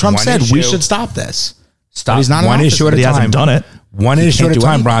with Trump one said issue. we should stop this. Stop. But he's not one allowed issue to. at a He time. hasn't done it. One issue at a can't do time,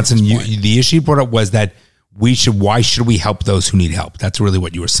 anything Bronson. at this point. The issue you brought up was that why should we help those who need help? That's really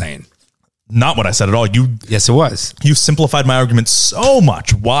what you were saying. Not what I said at all. Yes, it was. You simplified my argument so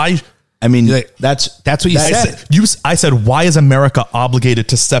much. Why? I mean, Like, that's what you said. I said, why is America obligated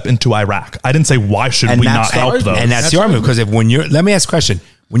to step into Iraq? I didn't say, why should And we that's not the help argument. them? And that's your argument because let me ask a question.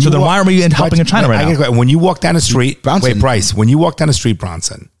 When So then why are we helping in China right now? When you walk down the street, Bronson. Bryce, when you walk down the street,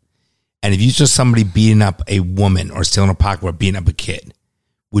 Bronson, and if you saw somebody beating up a woman or stealing a pocket or beating up a kid,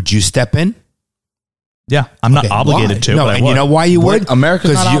 would you step in? Yeah, I'm not Okay, obligated why? to. No, but I and you would. know why you would?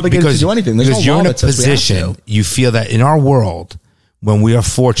 America's not obligated to do anything. There's Because no you're law in a that says we have position, to. you feel that in our world, when we are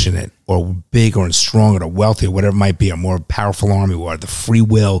fortunate or big or strong or wealthy or whatever it might be, a more powerful army or the free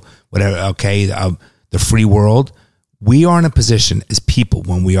will, whatever, okay, the free world, we are in a position as people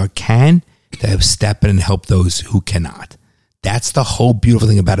when we can to step in and help those who cannot. That's the whole beautiful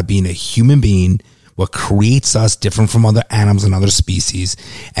thing about it being a human being. What creates us different from other animals and other species.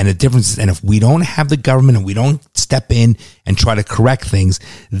 And the difference is, and if we don't have the government and we don't step in and try to correct things,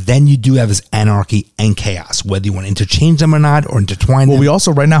 then you do have this anarchy and chaos, whether you want to interchange them or not or intertwine Well, them. we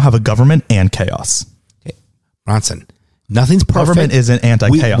also right now have a government and chaos. Bronson, nothing's perfect. Government is an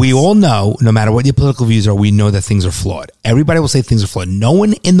anti-chaos. We all know, no matter what your political views are, we know that things are flawed. Everybody will say things are flawed. No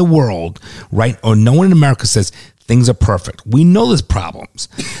one in the world, right, or no one in America says things are perfect. We know there's problems.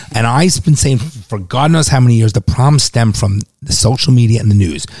 And I've been saying for God knows how many years, the problems stem from the social media and the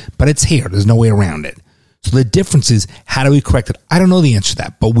news. But it's here. There's no way around it. So the difference is, how do we correct it? I don't know the answer to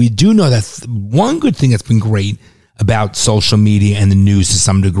that. But we do know that one good thing that's been great about social media and the news to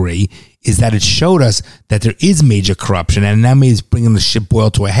some degree is that it showed us that there is major corruption, and that means bringing the ship boil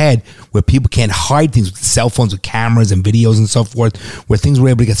to a head where people can't hide things with cell phones, with cameras and videos and so forth, where things were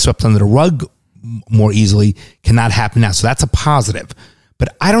able to get swept under the rug more easily cannot happen now. So that's a positive.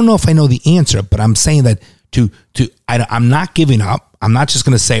 But I don't know if I know the answer, but I'm saying that I'm not giving up. I'm not just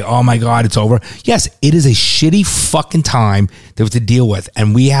going to say, oh my God, it's over. Yes, it is a shitty fucking time that we have to deal with,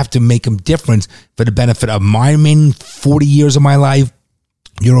 and we have to make a difference for the benefit of my remaining 40 years of my life,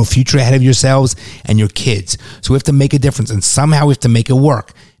 your own future ahead of yourselves and your kids. So we have to make a difference, and somehow we have to make it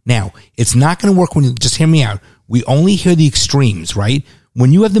work. Now, it's not going to work when you just hear me out. We only hear the extremes, right?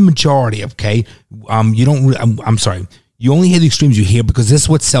 When you have the majority, okay, you don't. I'm sorry. You only hear the extremes you hear because this is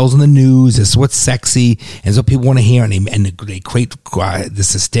what sells on the news. This is what's sexy, and so people want to hear, and they create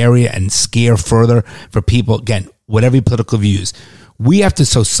this hysteria and scare further for people. Again, whatever your political views, we have to.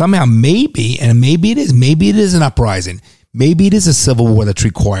 So somehow, maybe it is an uprising. Maybe it is a civil war that's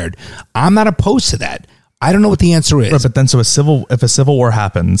required. I'm not opposed to that. I don't know what the answer is. Right, but then, if a civil war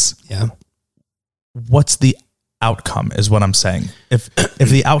happens, Yeah. what's the outcome? Is what I'm saying. If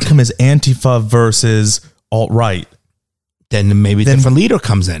the outcome is Antifa versus alt-right, Then maybe a different leader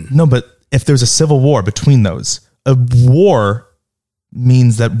comes in. no. But if there's a civil war between those, a war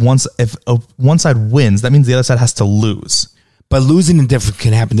means that if one side wins, that means the other side has to lose. But losing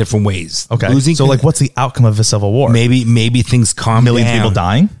can happen different ways. Okay, Losing so what's the outcome of a civil war? maybe things calm Millions of down. people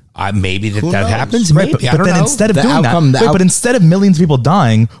dying. Maybe that knows? happens. Right, Maybe but I don't then know. instead of The doing outcome- that, but instead of millions of people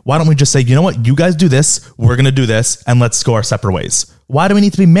dying, why don't we just say, you know what, you guys do this, we're going to do this, and let's go our separate ways? Why do we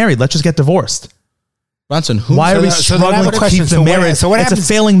need to be married? Let's just get divorced. Bronson, Why are we So then I have struggling a to question. keep the So what- marriage? so what It's happens-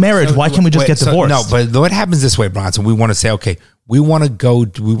 a failing marriage. Why can't we just Wait, get divorced? No, but what happens this way, Bronson? We want to say, okay, we want to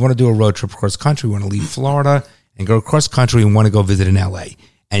do a road trip across country. We want to leave Florida and go across country and want to go visit in LA.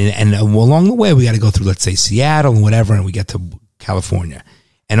 And along the way, we got to go through, let's say, Seattle and whatever, and we get to California.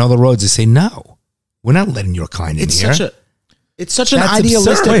 And all the roads, they say, no, we're not letting your kind in here. It's such an That's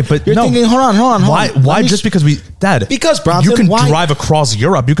idealistic. absurd. Wait, but you're no. thinking, hold on. Why? Let Why? me- Just because Dad? Because, Bronson, you can why- drive across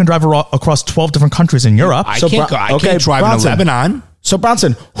Europe. You can drive across 12 different countries in Europe. I So can't Bron- go. I okay, can't drive Bronson. in Lebanon. So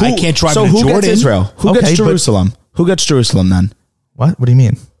Bronson, I can't drive So into who Jordan. gets Israel? Who Okay, gets but- Jerusalem? Who gets Jerusalem then? What? What do you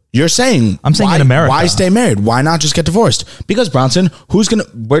mean? You're saying I'm saying why, in America. Why stay married? Why not just get divorced? Because Bronson,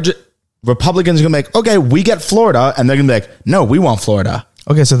 Republicans are gonna be like, okay, we get Florida, and they're gonna be like, no, we want Florida.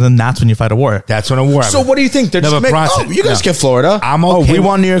 Okay, so then that's when you fight a war. That's when a war. So what do you think? They're No, just but gonna make, Bronson, oh, you guys no. get Florida. I'm Oh, okay we with-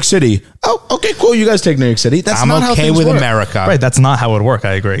 want New York City. Oh, okay, cool. You guys take New York City. That's I'm not how okay things with work. America. Right, that's not how it would work.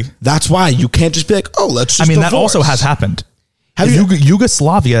 I agree. That's why you can't just be like, oh, let's just I mean, that divorce. also has happened. Have you-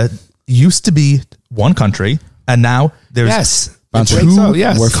 Yugoslavia used to be one country, and now there's Yes. Bronson, It's so,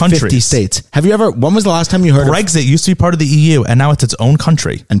 yes. we're countries. 50 states. Have you ever? When was the last time you heard of? Brexit used to be part of the EU, and now it's its own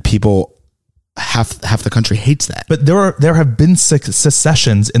country. And people, half the country hates that. But there have been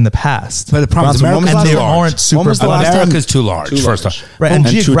secessions in the past. But the problem is Bronson, when was America's the too last- large. aren't super. when was the last time- America's too large. First off, Right, and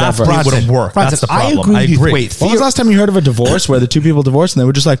and too geographically diverse. it wouldn't work. Bronson, That's the I problem. agree I with you. agree. Wait, When was the last time you heard of a divorce where the two people divorced and they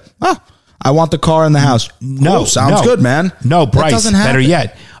were just like, oh, I want the car and the house? No, Cool, sounds no. good, man. No, That Bryce. doesn't Better happen.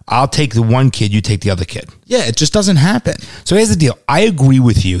 yet, I'll take the one kid. You take the other kid. Yeah, it just doesn't happen. So here's the deal. I agree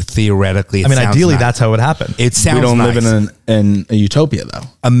with you theoretically. I mean, sounds ideally, nice. that's how it would happen. It sounds We don't nice. live in a utopia, though.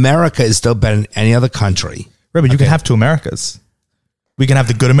 America is still better than any other country. Right, but you can have two Americas. We can have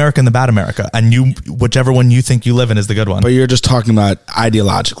the good America and the bad America, and whichever one you think you live in is the good one. But you're just talking about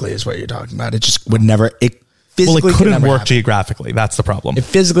ideologically is what you're talking about. It just would never. It Well, physically it can couldn't never work happen. geographically. That's the problem. It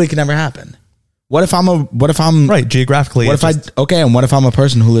physically can never happen. What if I'm Right, geographically. What it if just- and what if I'm a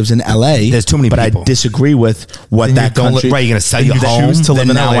person who lives in LA? There's too many but people. I disagree with what then you that don't country. Right, you're going to sell then your you home. choose to live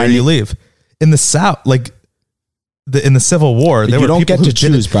then in now LA or I you need- leave. In the South, in the Civil War, there you were don't people get who to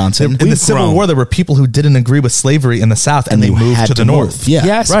choose, didn't- Bronson. In the We've Civil grown. War, there were people who didn't agree with slavery in the South, and they you moved had to the move. North. Yeah,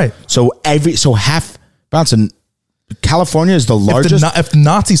 Yes. Right. So half Bronson, California is the If largest. if the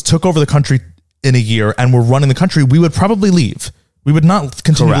Nazis took over the country in a year and were running the country, we would probably leave. We would not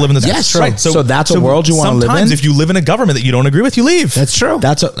continue to live in this. Yes, true. So that's a world you wanna live Sometimes in? if you live in a government that you don't agree with, you leave. That's true.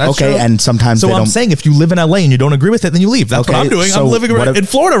 That's okay. true. And sometimes So they I'm don't. saying if you live in LA and you don't agree with it, then you leave. That's what Okay, I'm doing. so I'm living what if- in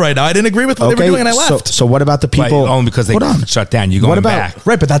Florida right now. I didn't agree with what they were doing and I left. So what about the Right, people? only because they Hold on. shut down. You're going What about- back.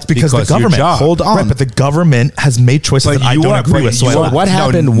 Right, but that's because the Because your government. job. Hold on. Right, but the government has made choices But that I you don't are- agree with. So you I are- left. What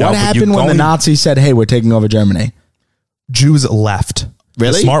happened? no, what but happened you're when the going- Nazis said, "Hey, we're taking over Germany"? Jews left.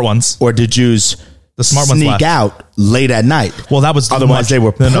 Really? The smart ones. Or did Jews The smart ones sneak left. out late at night? Well, that was Otherwise they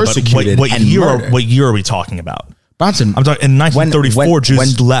were but persecuted what and year? murdered. What year are we talking about? Bronson, I'm talking in 1934.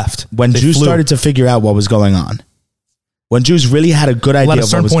 Jews left. when They Jews flew. started to figure out what was going on. When Jews really had a good idea Well, at a of what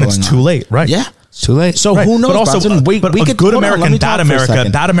certain was point, going it's on. too late, right? Yeah. It's too late. So Right. who knows? But also, Bronson? We but could a good hold on, let American, me talk bad for a America.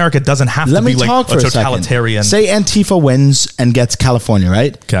 second. Bad America doesn't have Let to me be like talk a for a second. totalitarian. Say Antifa wins and gets California,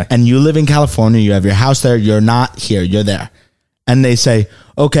 right? Okay. And you live in California. You have your house there. You're not here. You're there. And they say,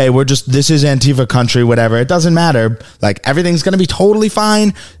 okay, this is Antifa country, whatever. It doesn't matter. Like, everything's going to be totally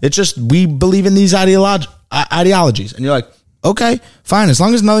fine. It's just, we believe in these ideologies. And you're like, okay, fine. As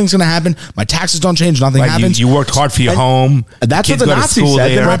long as nothing's going to happen, my taxes don't change, nothing Right, happens. you worked hard for your And home. That's what Kids the go to Nazis school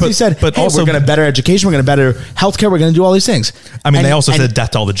said. The there. Nazis said, but hey, also- we're going to better education, we're going to better healthcare, we're going to do all these things. I mean, And- they also and- said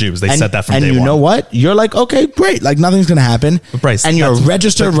death to all the Jews. They and, said that from and day you one. know what? You're like, okay, great. Like, nothing's going to happen. Bryce, and you're a that's-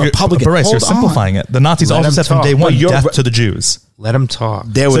 registered but you're- Republican. But Bryce, you're Hold on. simplifying it. The Nazis Let also him said from talk. day one, But you're death re- to the Jews. Let him talk.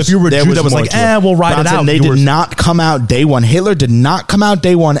 So if you were a Jew that was like, we'll ride it out. They did not come out day one. Hitler did not come out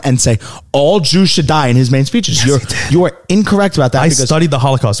day one and say all Jews should die in his main speeches. You are incorrect about that. I studied the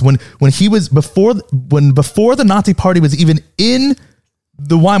Holocaust when he was before the Nazi Party was even in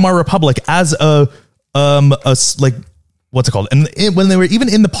the Weimar Republic as a like what's it called? And when they were even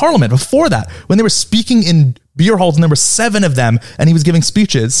in the parliament before that, when they were speaking in beer halls and there were 7 of them and he was giving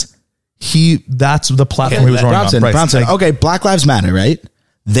speeches. That's the platform he was running on. Bronson, okay, Black Lives Matter, right?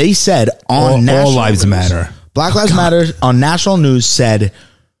 They said on national all lives news, matter. Black Lives Matter on national news said,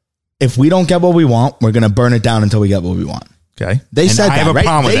 if we don't get what we want, we're going to burn it down until we get what we want. Okay. They said I that, have a right?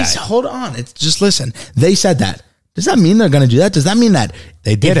 problem with that. Hold on. It's just listen. They said that. Does that mean they're going to do that? Does that mean that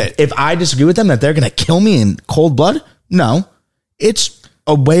they did it? If I disagree with them, that they're going to kill me in cold blood? No. It's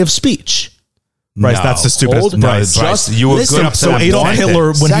a way of speech. Bryce, that's the stupidest. Bryce, you were good up so Adolf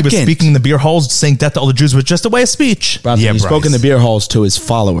Hitler, when he was speaking in the beer halls, saying death to all the Jews, was just a way of speech. He spoke in the beer halls to his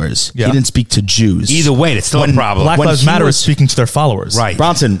followers. Yeah. He didn't speak to Jews. Either way, it's still a problem. Black Lives Matter is speaking to their followers. Right.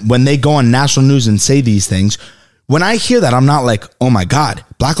 Bronson, when they go on national news and say these things, when I hear that, I'm not like, oh my God,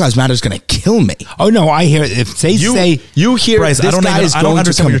 Black Lives Matter is going to kill me. Oh no, I hear it. If they say you hear, Bryce, this I don't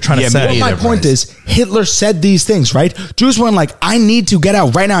understand what you're trying to say. My point is, Hitler said these things, right? Jews weren't like, I need to get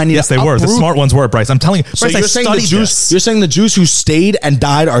out right now. I need. Yes, they were. The smart ones were, Bryce. I'm telling you. So Bryce, you're saying the Jews? This. You're saying the Jews who stayed and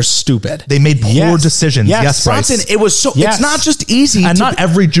died are stupid? They made poor decisions. Yes, Bryce. Bronson, it was so. Yes. It's not just easy, and not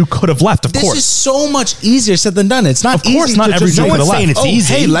every Jew could have left. Of course, this is so much easier said than done. It's not. Of course, easy not to every just Jew could have left. It's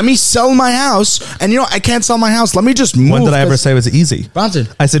easy. Hey, let me sell my house, and I can't sell my house. Let me just move. When did I ever say it was easy? Bronson,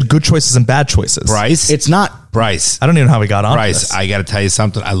 I said good choices and bad choices. Bryce, it's not. Bryce, I don't even know how we got on. Bryce, this. I got to tell you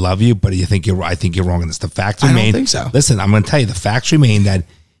something. I love you, but I think you're wrong in this. The facts remain. I don't think so. Listen, I'm going to tell you. The facts remain that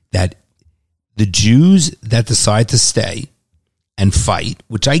the Jews that decide to stay and fight,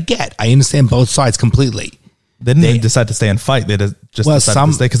 which I get, I understand both sides completely. They didn't even decide to stay and fight. They just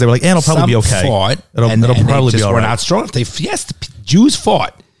decided to stay because they were like, it'll probably be okay. Fought, it'll probably be all right. We're not strong enough. Yes, the Jews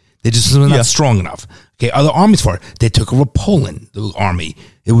fought. They just were not strong enough. Okay, other armies fought. They took over Poland, the army.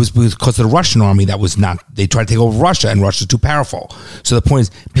 It was because of the Russian army that was not. They tried to take over Russia, and Russia's too powerful. So the point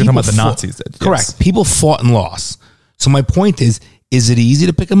is, you're talking about the Nazis did. Correct. Yes. People fought and lost. So my point is it easy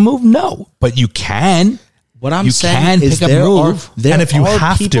to pick a move? No, but you can. What I'm saying is there are and if you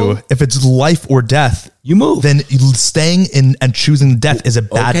have to, if it's life or death, you move. Then staying in and choosing death is a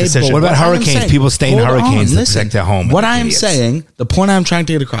bad decision. What about hurricanes? People stay in hurricanes to protect their home. What I'm saying, the point I'm trying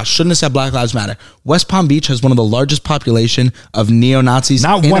to get across, shouldn't have said Black Lives Matter. West Palm Beach has one of the largest population of neo-Nazis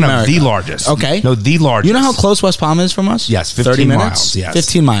Not in one America. of the largest. Okay. No, the largest. You know how close West Palm is from us? Yes, 15 30 minutes? miles. Yes.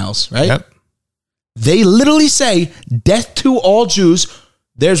 15 miles, right? Yep. They literally say, death to all Jews.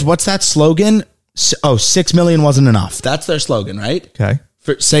 There's, what's that slogan? 6 million wasn't enough. That's their slogan, right? Okay.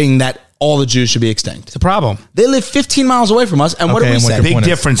 For saying that all the Jews should be extinct. It's a problem. They live 15 miles away from us, and what do we say? Big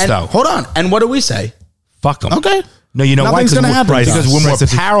difference, though. Hold on. And what do we say? Fuck them. Okay. No, you know why? Nothing's going to happen. Because we're more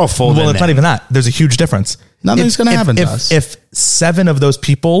powerful than Well, it's not even that. There's a huge difference. Nothing's going to happen to us. If 7 of those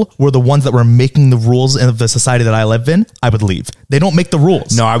people were the ones that were making the rules of the society that I live in, I would leave. They don't make the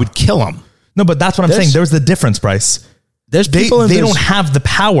rules. No, I would kill them. No, but that's what I'm saying. There's the difference, Bryce. There's people they don't have the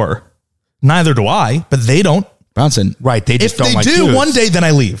power. Neither do I, but they don't. Bronson. Right. They just if don't they like do Jews. one day, then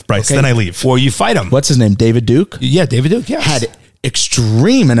I leave, Bryce. Okay. Then I leave. Or you fight them. What's his name? David Duke? Yeah, David Duke, yes. Had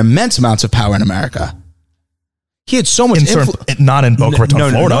extreme and immense amounts of power in America. He had so much influence. Not in Boca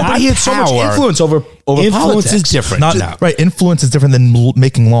Raton, Florida. But he had so much influence over influence politics. is different. Right. Influence is different than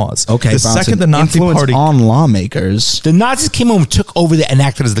making laws. Okay, The second the Nazi influence party on lawmakers. The Nazis came over and took over and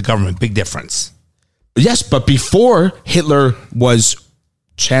acted as the government. Big difference. Yes, but before Hitler was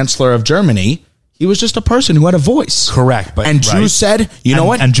Chancellor of Germany, he was just a person who had a voice. Correct. But and Jews said, you know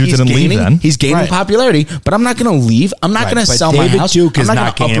what? And Jews didn't leave then. He's gaining popularity, but I'm not going to leave. I'm not going to sell my house. David Duke is I'm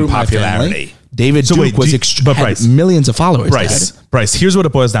not gonna gaining uproot my popularity. family. David Duke was but had Bryce, millions of followers. Bryce, here's what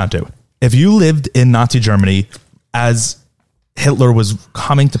it boils down to. If you lived in Nazi Germany as Hitler was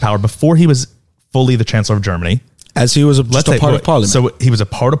coming to power, before he was fully the Chancellor of Germany, as he was a part of parliament. So he was a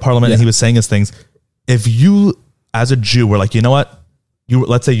part of parliament and he was saying his things. If you, as a Jew, were like, you know what?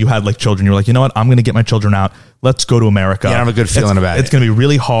 Let's say you had like children. You were like, you know what? I'm going to get my children out. Let's go to America. Yeah, I have a good feeling about it. It's going to be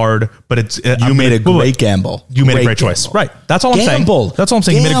really hard, but you made a great gamble. You made a great choice. Right. That's all I'm saying. That's all I'm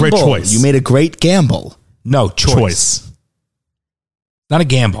saying. You made a great choice. You made a great gamble. No, choice. Not a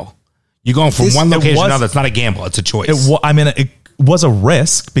gamble. You're going from one location to another. It's not a gamble. It's a choice. It was a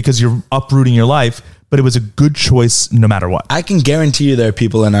risk because you're uprooting your life, but it was a good choice no matter what. I can guarantee you there are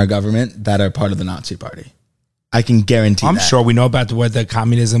people in our government that are part of the Nazi party. I can guarantee I'm that. sure we know about the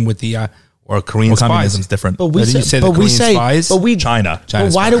communism with the or Korean Well, spies. communism's different. But we Did you say, say the but we Korean say, spies? but we China.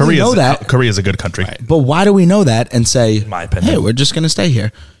 China's But why do we Korea's- know that? Korea's a good country. But why do we know that and say, my opinion. hey, we're just going to stay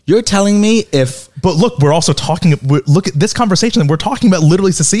here? You're telling me if But look, we're also talking. Look at this conversation. We're talking about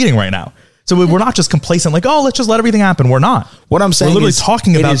literally seceding right now. So we're not just complacent, like, oh, let's just let everything happen. We're not. What I'm saying we're literally is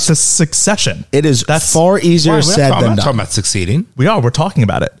talking it about is- the succession. it is That's far easier Why? said We're than not talking done. about succeeding. We're talking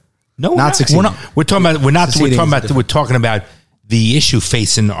about it. No, Not succeeding. We're talking about. We're not. We're Seceding talking is about. different. We're talking about the issue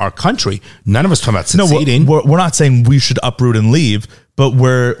facing our country. None of us talking about No, succeeding. we're not saying we should uproot and leave, but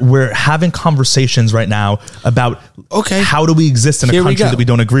we're having conversations right now about Okay. how do we exist in a Here we country go. that we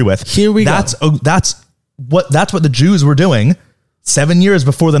don't agree with. Here we go. That's what the Jews were doing 7 years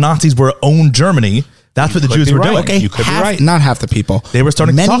before the Nazis were owned Germany. That's what the could Jews be were right. doing. Okay. You could be right. Not half the people. They were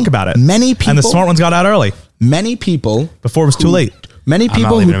starting to talk about it. Many people. and the smart ones got out early Many people. before it was too late. Many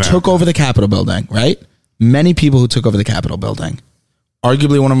people leaving who America. took over the Capitol building, right? Many people who took over the Capitol building.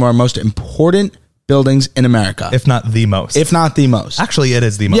 Arguably one of our most important buildings in America. If not the most. If not the most. Actually, it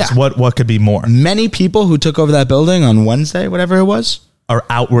is the most. Yeah. What could be more? Many people who took over that building on Wednesday, whatever it was, Are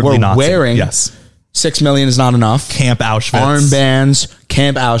outwardly were Nazi. wearing Yes. 6 million is not enough. Camp Auschwitz. Armbands,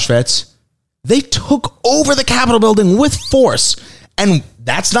 Camp Auschwitz. They took over the Capitol building with force. And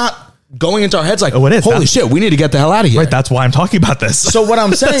that's not going into our heads like, Oh, it is. holy That's- shit, we need to get the hell out of here. Right. That's why I'm talking about this. So what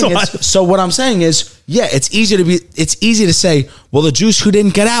I'm saying That's is, yeah, it's easy to say, well, the Jews who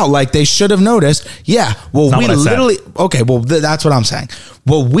didn't get out, like they should have noticed. Yeah, well, Not we what I said. literally, okay, well, that's what I'm saying.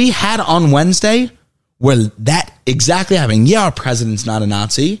 What we had on Wednesday, where that exactly happened. Yeah, our president's not a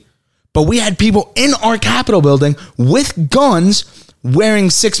Nazi, but we had people in our Capitol building with guns wearing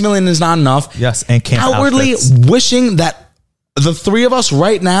 6 million is not enough. Yes, and Camp outwardly Auschwitz. wishing that the three of us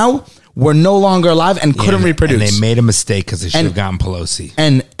right now were no longer alive and couldn't reproduce. And they made a mistake because they should have And- gotten Pelosi.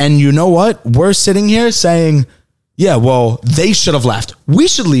 And you know what? We're sitting here saying, yeah, well, they should have left. We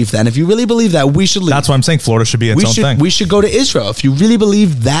should leave then. If you really believe that, we should leave. That's why I'm saying Florida should be its own thing. We should go to Israel. If you really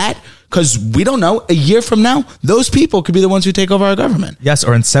believe that, because we don't know, a year from now, those people could be the ones who take over our government. Yes,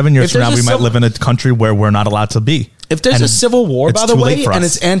 or in 7 years If from now, there's we a might civil- live in a country where we're not allowed to be. If there's And a civil war, it's by the too late way, for and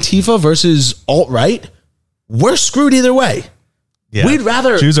us. it's Antifa versus alt-right, we're screwed either way. Yeah. We'd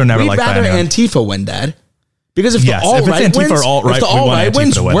rather Jews are never liked by anyone. Antifa win, Dad. Because if Yes, the if it's alt-right Antifa wins, or alt-right, if the we want alt-right Antifa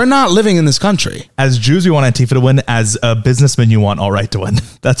wins, to win. we're not living in this country. As Jews, we want Antifa to win. As a businessman, you want all right to win.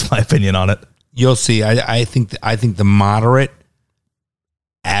 That's my opinion on it. You'll see. I think the moderate,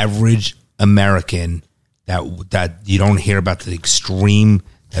 average American that you don't hear about the extreme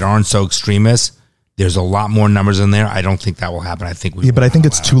that aren't so extremist. There's a lot more numbers in there. I don't think that will happen. I think we. Yeah, but I think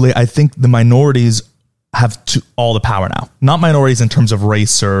it's too late. I think the minorities have all the power now. Not minorities in terms of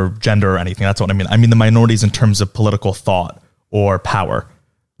race or gender or anything. That's what I mean. I mean the minorities in terms of political thought or power.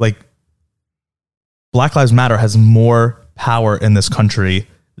 Like Black Lives Matter has more power in this country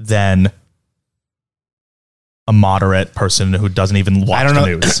than a moderate person who doesn't even watch I don't know.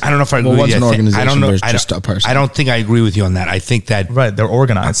 the news. I don't know if I agree Well, with what's you. an I think- organization I don't know. versus I just don't- a person? I don't think I agree with you on that. I think that Right, they're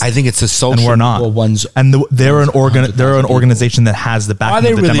organized. I think it's a social. and we're not. Well, one's- and they're an organization that has the backing Are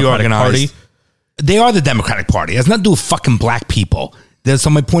they of the really Democratic organized? Party. They are the Democratic Party. It has nothing to do with fucking black people. So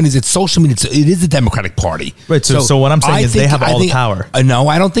my point is, it's social media. It is the Democratic Party. Right, so what I'm saying I is they have all the power. No,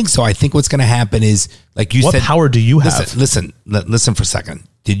 I don't think so. I think what's going to happen is, like you What said, power do you have? Listen for a second.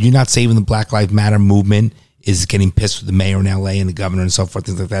 Did you not say when the Black Lives Matter movement is getting pissed with the mayor in LA and the governor and so forth,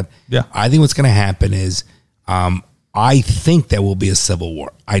 things like that? Yeah. I think what's going to happen is, I think there will be a civil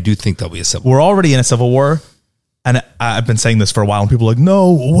war. I do think there'll be a civil war. We're already in a civil war. And I've been saying this for a while, and people are like, no,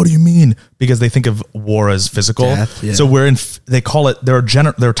 what do you mean? Because they think of war as physical. Death, yeah. So they call it, there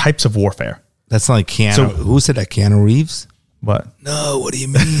are types of warfare. That's not like Keanu. So- Who said that? Keanu Reeves? What? No, what do you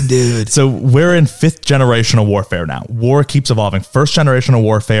mean, dude? So we're in 5th generational warfare now. War keeps evolving. 1st generational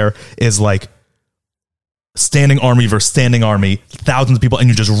warfare is like standing army versus standing army, thousands of people, and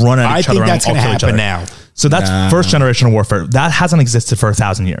you just run at I each think other. that's and going to all kill each happen other. now. So that's 1st generational warfare. That hasn't existed for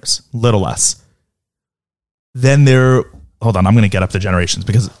 1,000 years, little less. Then hold on, I'm going to get up the generations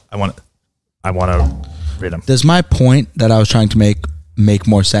because I want to read them. Does my point that I was trying to make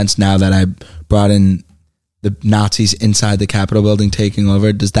more sense now that I brought in the Nazis inside the Capitol building taking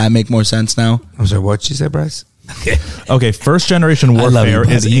over? Does that make more sense now? I'm sorry, what'd you say, Bryce? Okay, 1st generation love you, warfare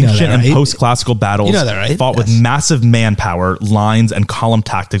buddy. is You know ancient that, and right? post-classical battles You know that, right? fought with Yes. massive manpower, lines, and column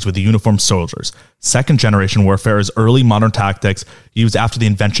tactics with the uniformed soldiers. 2nd generation warfare is early modern tactics used after the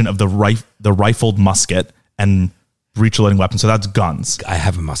invention of the rifled musket and breech-loading weapons. So that's guns. I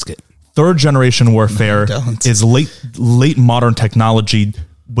have a musket. 3rd generation warfare don't. is late modern technology,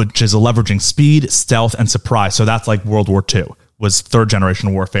 which is leveraging speed, stealth, and surprise. So that's like World War II was 3rd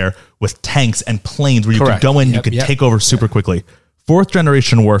generation warfare with tanks and planes where you Correct. could go in, you Yep, could yep. take over super quickly. Fourth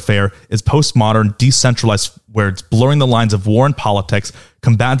generation warfare is postmodern, decentralized, where it's blurring the lines of war and politics,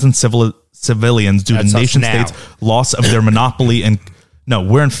 combats and civilians due That's to us nation now. states' loss of their monopoly. And no,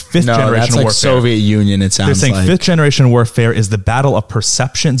 we're in fifth No, generation that's like warfare. Soviet Union. It They're sounds saying like fifth generation warfare is the battle of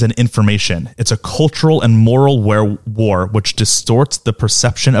perceptions and information. It's a cultural and moral war which distorts the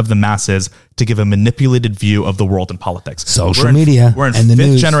perception of the masses to give a manipulated view of the world and politics. Social We're in- media We're in and the fifth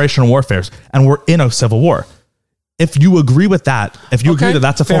news. generation warfare, and we're in a civil war. If you agree with that, if you Okay, agree that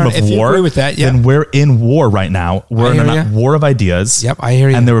that's a fair form of enough. If you war, agree with that, yeah. then we're in war right now. We're I in a hear ya. war of ideas. Yep, I hear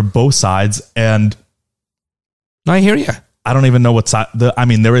you. And there were both sides, and No, I hear you. I don't even know what side.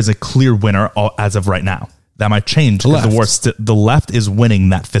 There is a clear winner as of right now. That might change because the left is winning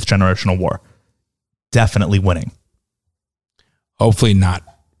that fifth generational war. Definitely winning. Hopefully not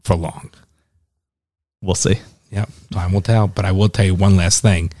for long. We'll see. Yep, time will tell. But I will tell you one last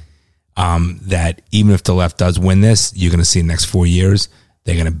thing. That even if the left does win this, you're going to see in the next 4 years,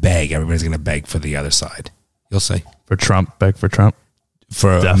 they're going to beg. Everybody's going to beg for the other side. You'll see. For Trump, beg for Trump.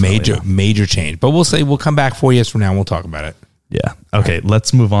 For Definitely, a major change. But we'll say we'll come back 4 years from now and we'll talk about it. Yeah. Okay,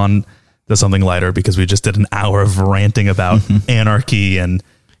 let's move on to something lighter because we just did an hour of ranting about anarchy and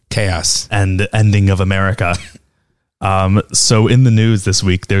Chaos. and the ending of America. So in the news this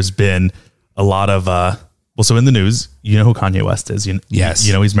week, there's been a lot of so in the news, you know who Kanye West is. Yes.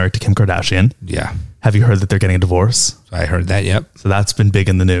 You know he's married to Kim Kardashian. Yeah. Have you heard that they're getting a divorce? I heard that. Yep. So that's been big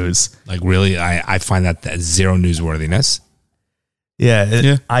in the news. Like really, I find that zero newsworthiness.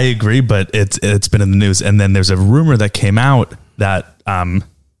 Yeah, I agree, but it's been in the news. And then there's a rumor that came out that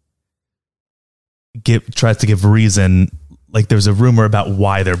tries to give reason. Like there's a rumor about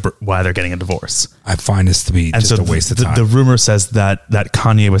why they're getting a divorce. I find this to be just a waste of time. The rumor says that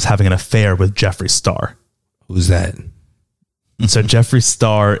Kanye was having an affair with Jeffree Star. Who's that? So Jeffree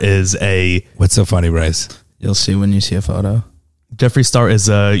Star is What's so funny, Bryce? you'll see when you see a photo. Jeffree Star is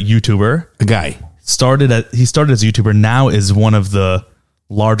a YouTuber. A guy. He started as a YouTuber. Now is one of the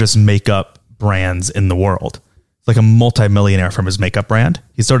largest makeup brands in the world. It's like a multi-millionaire from his makeup brand.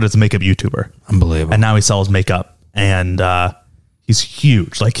 He started as a makeup YouTuber. Unbelievable. And now he sells makeup, and he's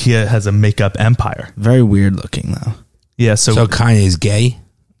huge. Like he has a makeup empire. Very weird looking though. Yeah. So Kanye's gay?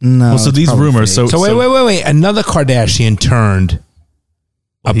 No. well, so it's these probably rumors. fake. So Wait. Another Kardashian turned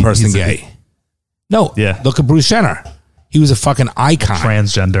a person he's gay. No. Yeah. Look at Bruce Jenner. He was a fucking icon.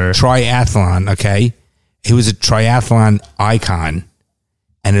 transgender. Triathlon, okay? He was a triathlon icon.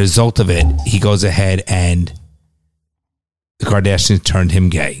 And as a result of it, he goes ahead and the Kardashians turned him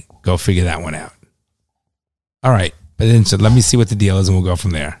gay. Go figure that one out. All right. But then so let me see what the deal is and we'll go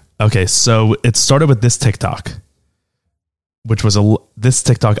from there. Okay, so it started with this TikTok, which was this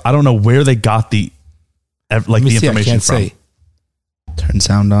TikTok. I don't know where they got the Let me see, I information can't from. see. Turn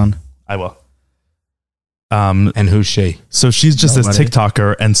sound on. I will. And who's she? So she's just Nobody. this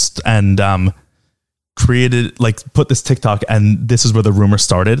TikToker and created put this TikTok, and this is where the rumor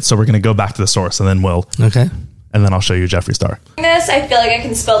started. So we're gonna go back to the source, and then Okay. I'll show you Jeffree Star. This, I feel like I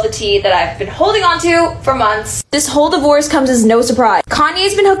can spill the tea that I've been holding on to for months. This whole divorce comes as no surprise.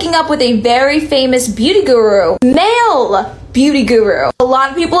 Kanye's been hooking up with a very famous beauty guru, male beauty guru. A lot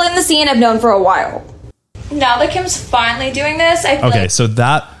of people in the scene have known for a while. Now that Kim's finally doing this, I feel Okay, like so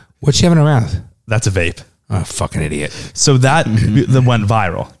What's she having in her mouth? that's a vape. Oh, fucking idiot. So that went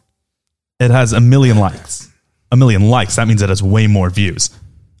viral. It has 1 million likes. 1 million likes. That means it has way more views.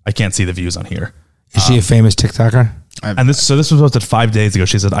 I can't see the views on here. Is she a famous TikToker? And this was posted 5 days ago.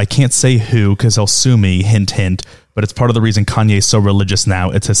 She said, "I can't say who because he'll sue me. Hint, hint. But it's part of the reason Kanye is so religious now.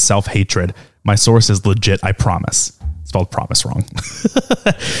 It's his self-hatred. My source is legit. I promise." Spelled promise wrong.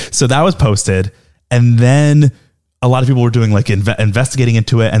 So that was posted, and then a lot of people were doing investigating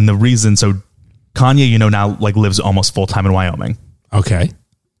into it, and the reason. So Kanye, now lives almost full time in Wyoming, Okay.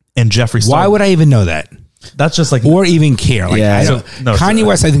 and Jeffree Star. Why would I even know that? That's just Or even care? Like, Yeah. I don't, No, Kanye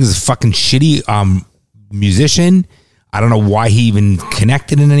West, I think, is a fucking shitty musician. I don't know why he even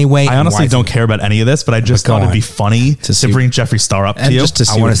connected in any way. I honestly don't care about any of this, but I just But go thought it'd be on. funny to see- bring Jeffree Star up to And you. just to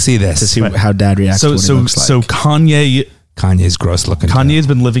see I wanna what- see this. to see Right. how dad reacts. So to what he looks like. so Kanye's gross looking. Kanye's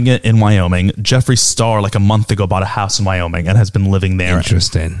been living it in Wyoming. Jeffree Star, a month ago, bought a house in Wyoming and has been living there.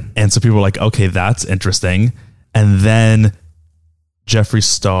 Interesting. And so people were like, okay, that's interesting. And then Jeffree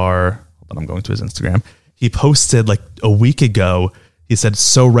Star, hold on, I'm going to his Instagram. He posted a week ago, he said,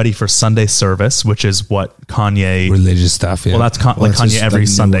 "So ready for Sunday service," which is what Kanye, Religious stuff. Yeah. well, that's Well, it's Kanye just, every new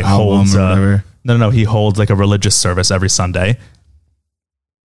Sunday album holds, or whatever. no, he holds a religious service every Sunday.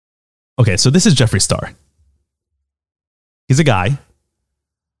 Okay, so this is Jeffree Star. He's a guy.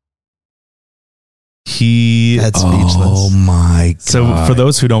 That's speechless. Oh my god. So for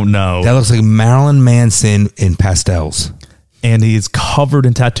those who don't know, that looks like Marilyn Manson in pastels. and he's covered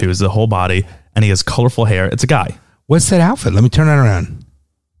in tattoos, the whole body, and he has colorful hair. It's a guy. What's that outfit? Let me turn that around.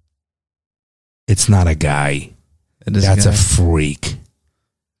 It's not a guy. That's a freak.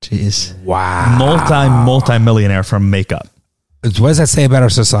 Jeez. Wow. Multi-millionaire from makeup. What does that say about our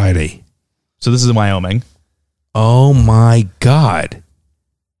society? So this is in Wyoming. Oh my God.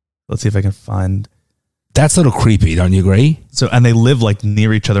 Let's see if I can find. That's a little creepy, don't you agree? So, and they live like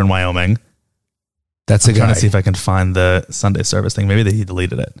near each other in Wyoming. That's a I'm guy. trying to see if I can find the Sunday service thing. Maybe he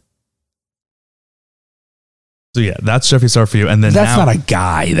deleted it. So yeah, that's Jeffree Star for you. And then That's now, not a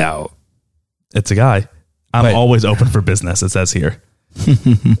guy, though. it's a guy. I'm But- always open for business, it says here.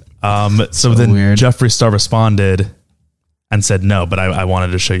 So then weird. Jeffree Star responded and said no, but I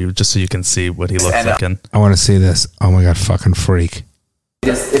wanted to show you just so you can see what he looks like. And I want to see this. Oh my God, fucking freak. It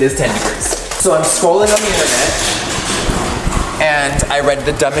is 10 degrees. So I'm scrolling on the internet, and I read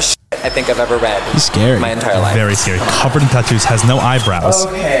the dumbest shit I think I've ever read. He's scary. My entire life. very scary. Covered in tattoos, has no eyebrows.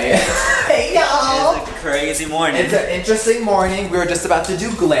 Okay. Hey y'all. It's a crazy morning. It's an interesting morning. We were just about to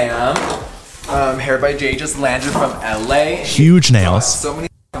do glam. Hair by Jay just landed from LA. Huge nails. So many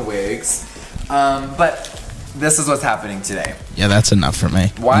wigs. But this is what's happening today. Yeah, that's enough for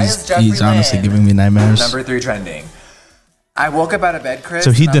me. Why he's, is Jeffrey he's honestly Lynn giving me nightmares. Number 3 trending. I woke up out of bed, Chris.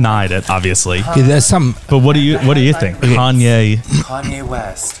 So he and I'm denied it, obviously. Yeah, there's some. But what do you think? Kanye. like, Kanye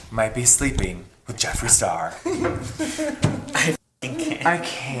West might be sleeping with Jeffree Star. I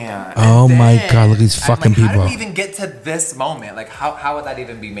can't. Oh And my then God, look at these I'm fucking like, How people. did we even get to this moment? Like, how would that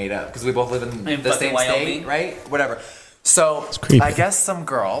even be made up? Because we both live in the fucking same Wyoming. state, right? Whatever. So creepy. I guess some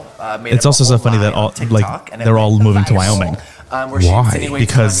girl made It's up also a so whole funny lie that on all TikTok, like and it they're went all moving to viral, Wyoming where she Why? insinuates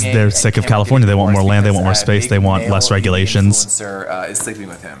because Kanye they're sick of and Kim California. They want getting more land. They divorced want more because a space. big They want male less eating regulations. Influencer is sleeping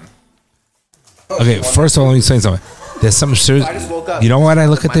with him. Okay, first of all, let me explain something. There's some serious. I just woke up. You know what? I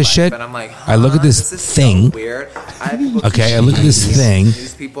look at my this life, shit. and I'm like, I look at this is so thing. weird. I have people Okay, I look at this thing,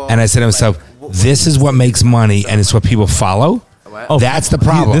 and I said to myself, "This is what makes money, and it's what people follow." Oh, That's the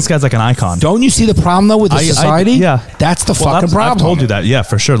problem. This guy's like an icon. Don't you see the problem though with the society? yeah, That's the Well, fucking I've problem. told you that. Yeah,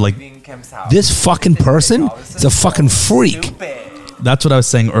 for sure. Like This fucking person is a fucking freak. that's what I was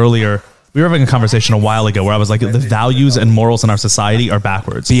saying earlier. We were having a conversation a while ago where I was like, the values and morals in our society are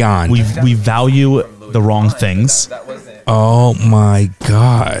backwards. Beyond. We value the wrong things. Oh my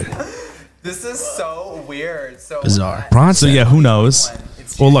God, This is so weird. So Bizarre. So Bronson. yeah, who knows?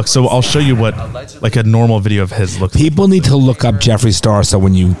 Well, look. So I'll show you what like a normal video of his looks. People need to look up Jeffree Star so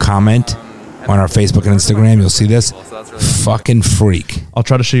when you comment on our Facebook and Instagram, you'll see this. Fucking freak. I'll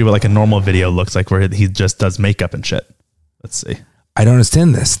try to show you what like a normal video looks like where he just does makeup and shit. Let's see. I don't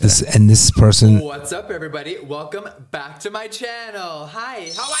understand this. This person. What's up, everybody? Welcome back to my channel. Hi,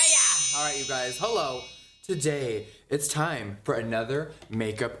 how are ya? All right, you guys. Hello. Today, it's time for another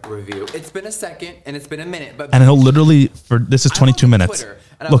makeup review. It's been a second and it's been a minute, but And he'll literally this is 22 minutes.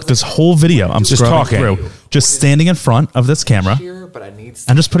 Look, this whole video I'm Just scrolling talking. through, just standing in front of this camera here, but I need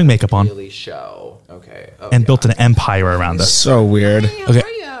and just putting makeup on really show. Okay. and built an empire around this. So weird.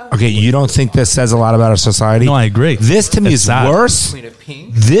 Okay, you don't think this says a lot about our society? No, I agree. This to me It's is sad. worse. Queen of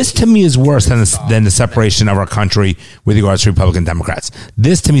Pink. This to me is worse than the separation of our country with regards to Republican Democrats.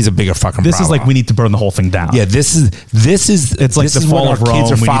 This to me is a bigger fucking This problem. is like we need to burn the whole thing down. Yeah, this is It's like this the is fall what of our kids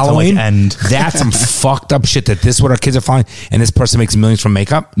Rome. are We need to, like, following. end. That's some fucked up shit. That this is what our kids are following, and this person makes millions from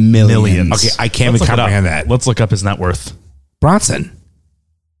makeup. Millions. Okay, I can't Let's even look it up. comprehend that. Let's look up his net worth. Bronson,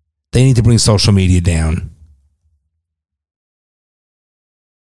 they need to bring social media down.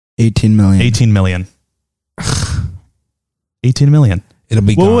 18 million. 18 million. 18 million. It'll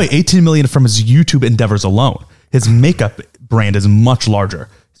be gone. Wait, 18 million from his YouTube endeavors alone. His makeup brand is much larger.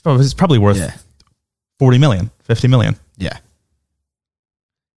 It's probably worth Yeah. 40 million, 50 million. Yeah.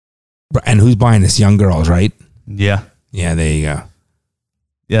 And who's buying this? Young girls, right? Yeah. Yeah, there you go.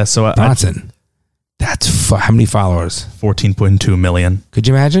 Yeah. So I Bronson, that's how many followers? 14.2 million. Could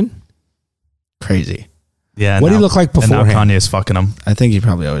you imagine? Crazy. Yeah. What did he look like And now beforehand? Kanye's fucking him. I think he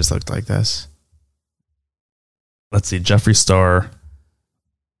probably always looked like this. Let's see. Jeffree Star.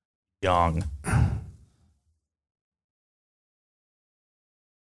 Young.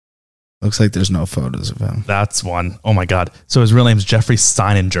 Looks like there's no photos of him. That's one. Oh my God. So his real name's Jeffrey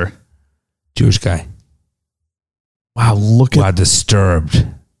Steininger. Jewish guy. Wow. Look Wow, disturbed.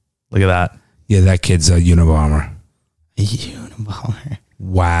 at that. Yeah, that kid's a Unabomber. Uniballer.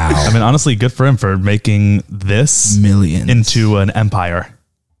 Wow. I mean, honestly, good for him for making this Millions. into an empire.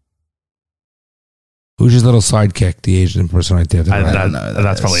 Who's your little sidekick? The Asian person right there. I don't know who that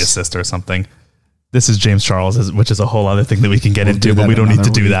that's is. probably his sister or something. This is James Charles, which is a whole other thing that we can get We'll into, do but that we don't need to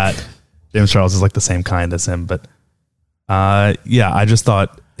another do week. that. James Charles is like the same kind as him, but yeah, I just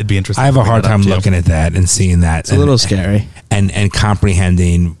thought it'd be interesting. I have to a bring hard that up time to you. looking at that and seeing that. It's a little scary. And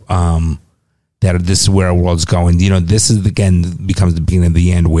comprehending that this is where our world's going. You know, this is again becomes the beginning of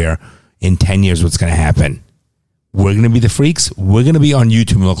the end, where in 10 years, what's going to happen? We're going to be the freaks. We're going to be on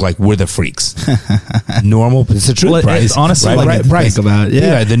YouTube and look like we're the freaks. Normal. It's the truth, Well, Bryce. it's honestly, like, right, Bryce. think about it.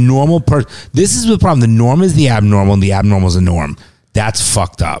 Yeah. The normal person. This is the problem. The norm is the abnormal, and the abnormal is the norm. That's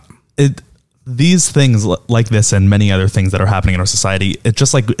fucked up. These things like this and many other things that are happening in our society, it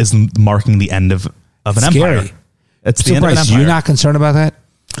just like is marking the end of an Scary. empire. It's the So, end of an Bryce, empire. you're not concerned about that?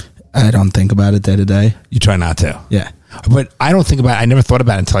 I don't think about it day to day. You try not to. Yeah. But I don't think about it. I never thought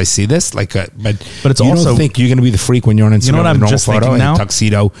about it until I see this. But it's you also- don't think you're going to be the freak when you're on Instagram You know what with a I'm normal just photo thinking and a now?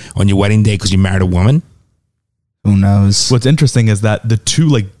 tuxedo on your wedding day because you married a woman? Who knows? What's interesting is that the two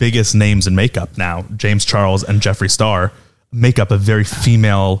like biggest names in makeup now, James Charles and Jeffree Star, make up a very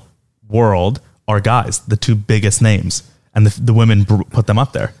female world, are guys, the two biggest names. And the women put them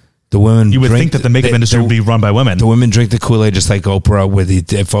up there. The women You would think that the makeup industry would be run by women. The women drink the Kool-Aid just like Oprah.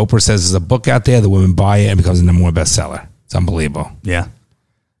 If Oprah says there's a book out there, the women buy it and it becomes a number one bestseller. It's unbelievable. Yeah.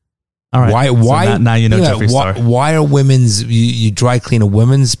 All right. Why? So now you know Jeffree Star. Why are women's? You dry clean a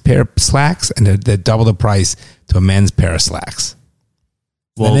women's pair of slacks and they're double the price to a men's pair of slacks.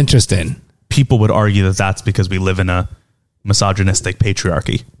 Well, interesting. People would argue that that's because we live in a misogynistic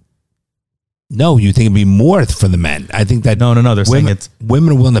patriarchy. No, you think it'd be more for the men. I think that No. They're saying women, it's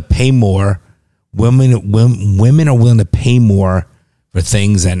women are willing to pay more. Women are willing to pay more for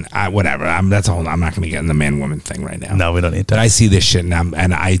things, and whatever. That's all. I'm not going to get in the man-woman thing right now. no, we don't need to. But I see this shit, and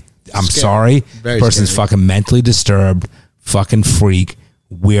I'm sorry. Very Person's scary. fucking mentally disturbed, fucking freak,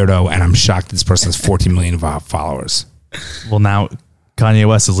 weirdo, and I'm shocked this person has 14 million followers. Well, now Kanye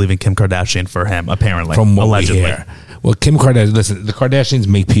West is leaving Kim Kardashian for him, apparently. From what allegedly. we hear. Well, Kim Kardashian. Listen, the Kardashians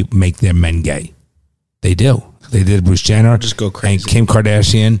make their men gay. They do. They did Bruce Jenner. Just go crazy. And Kim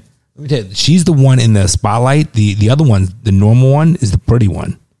Kardashian. Let me tell you, she's the one in the spotlight. The other one, the normal one, is the pretty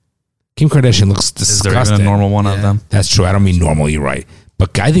one. Kim Kardashian looks Is there disgusting. even a normal one of them? That's true. I don't mean normal. You're right.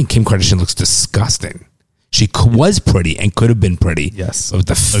 But I think Kim Kardashian looks disgusting. She was pretty and could have been pretty. Yes. With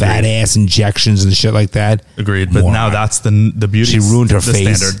the fat Agreed. ass injections and shit like that. Agreed. But Moron. now that's the beauty. She ruined her the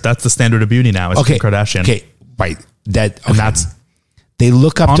face. Standard. That's the standard of beauty now. Is Kim Kardashian. Okay. Right. And that's they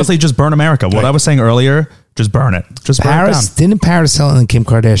look up honestly to just burn America. What Right. I was saying earlier, just burn it. Just burn it Paris. down. Didn't Paris Hilton and Kim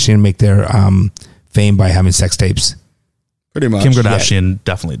Kardashian make their fame by having sex tapes? Pretty much. Kim Kardashian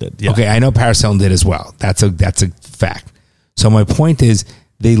definitely did. Yeah. Okay, I know Paris Hilton did as well. That's a fact. So my point is,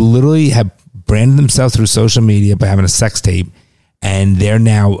 they literally have branded themselves through social media by having a sex tape, and they're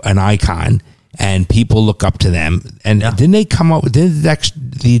now an icon, and people look up to them. And didn't they come up? Didn't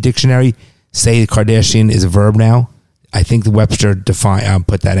the dictionary say Kardashian is a verb now? I think the Webster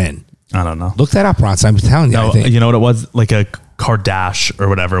put that in. I don't know. Look that up, Ron. I'm telling you. I No, think. you know what it was? Like a Kardash or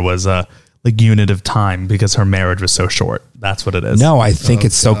whatever was a like unit of time because her marriage was so short. That's what it is. No, I think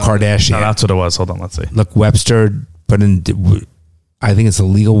it's so Kardashian. No, that's what it was. Hold on, let's see. Look, Webster put in. I think it's a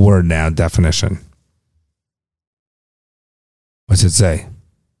legal word now. Definition. What's it say?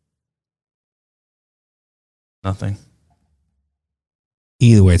 Nothing.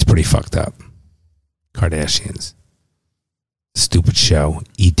 Either way, it's pretty fucked up. Kardashians. Stupid show.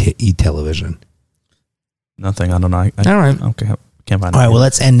 E-television. Nothing. I don't know. All right. Okay. Can't find All it. right, well,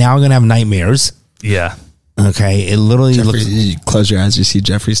 let's end now. We're going to have nightmares. Yeah. Okay. It literally looks You close your eyes, you see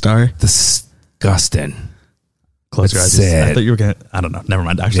Jeffree Star. disgusting. Close your That's eyes. I sad. thought you were going to, I don't know. Never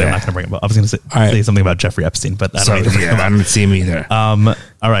mind. Actually, I'm Yeah. not going to bring it up. I was going to All right. say something about Jeffrey Epstein, but I don't So, need to bring yeah, him I up. didn't see him either.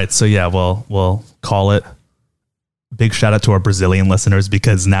 All right. So yeah, we'll call it. Big shout out to our Brazilian listeners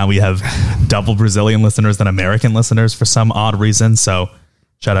because now we have double Brazilian listeners than American listeners for some odd reason. So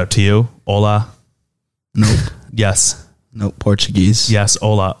shout out to you. Hola. Nope. Yes. Nope. Portuguese. Yes.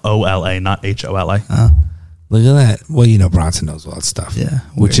 Hola. OLA, not HOLA. Look at that. Well, you know, Bronson knows all that stuff. Yeah,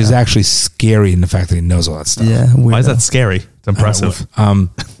 Which is weirdo. actually scary in the fact that he knows all that stuff. Yeah. Why is weirdo. that scary? It's impressive.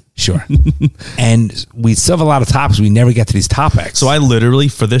 Sure. And we still have a lot of topics. We never get to these topics. So I literally,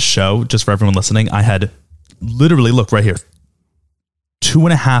 for this show, just for everyone listening, I had literally, look right here,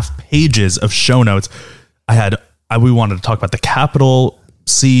 2.5 pages of show notes. We wanted to talk about the Capitol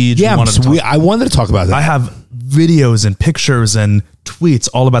siege. yeah, We wanted to I wanted to talk about that. I have videos and pictures and tweets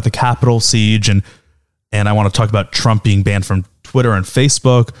all about the Capitol siege, and I want to talk about Trump being banned from Twitter and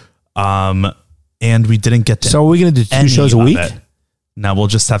Facebook. And we didn't get to. So are we going to do 2 any shows a of week? it. Now we'll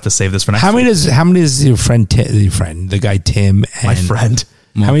just have to save this for next. How many week. does your friend, the guy Tim, and My friend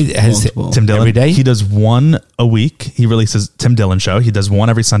how many has Multiple. Tim Dillon every day? He does one a week. He releases Tim Dillon show. He does one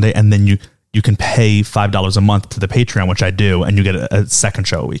every Sunday, and then you can pay $5 a month to the Patreon, which I do, and you get a second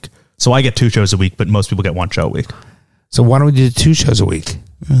show a week. So I get 2 shows a week, but most people get 1 show a week. So why don't we do 2 shows a week?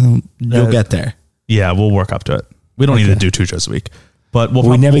 You'll get there. Yeah, we'll work up to it. We don't need to do 2 shows a week, but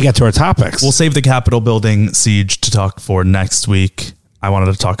We never get to our topics. We'll save the Capitol building siege to talk for next week. I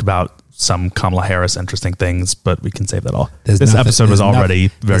wanted to talk about some Kamala Harris interesting things, but we can save that all. This episode was already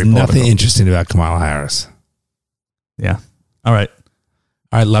very political. Nothing interesting about Kamala Harris. Yeah. All right.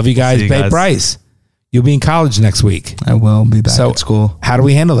 All right. Love you guys. See you Babe, guys. Bryce, you'll be in college next week. I will be back at school. How do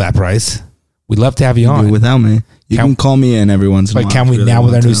we handle that, Bryce? We'd love to have you on. Without me. You can call me in every once in a while. But can we if you now really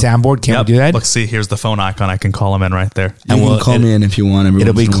with our want new to. soundboard? Can we do that? Look, see, here's the phone icon. I can call him in right there. You can call me in if you want.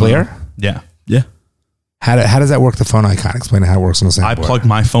 It'll be clear. Yeah. Yeah. How does that work? The phone icon. Explain how it works on the soundboard. I plug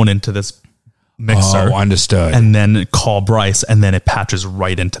my phone into this mixer. Oh, understood. And then call Bryce, and then it patches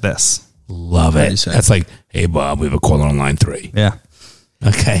right into this. Love Very it. sick. That's like, hey Bob, we have a caller on line 3. Yeah.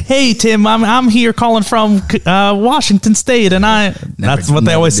 Okay. Hey Tim, I'm here calling from Washington State, and that's what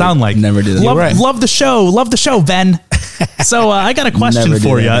they always sound like. Never do that. Love, You're right. love the show, Ben. So I got a question Never do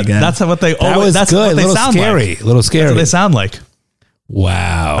for you. that again. That's what they That always. was That's good. what A they little sound scary. like. A little That's scary. what they sound like.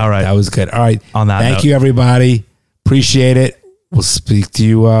 Wow. All right. That was good. All right. On that Thank note. you, everybody. Appreciate it. We'll speak to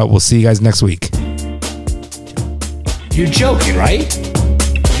you. We'll see you guys next week. You're joking, right?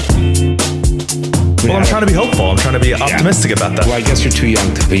 Well, I'm trying to be hopeful. I'm trying to be optimistic about that. Well, I guess you're too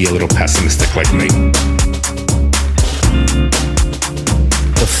young to be a little pessimistic like me.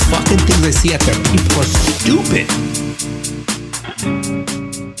 The fucking things I see out there, people are stupid.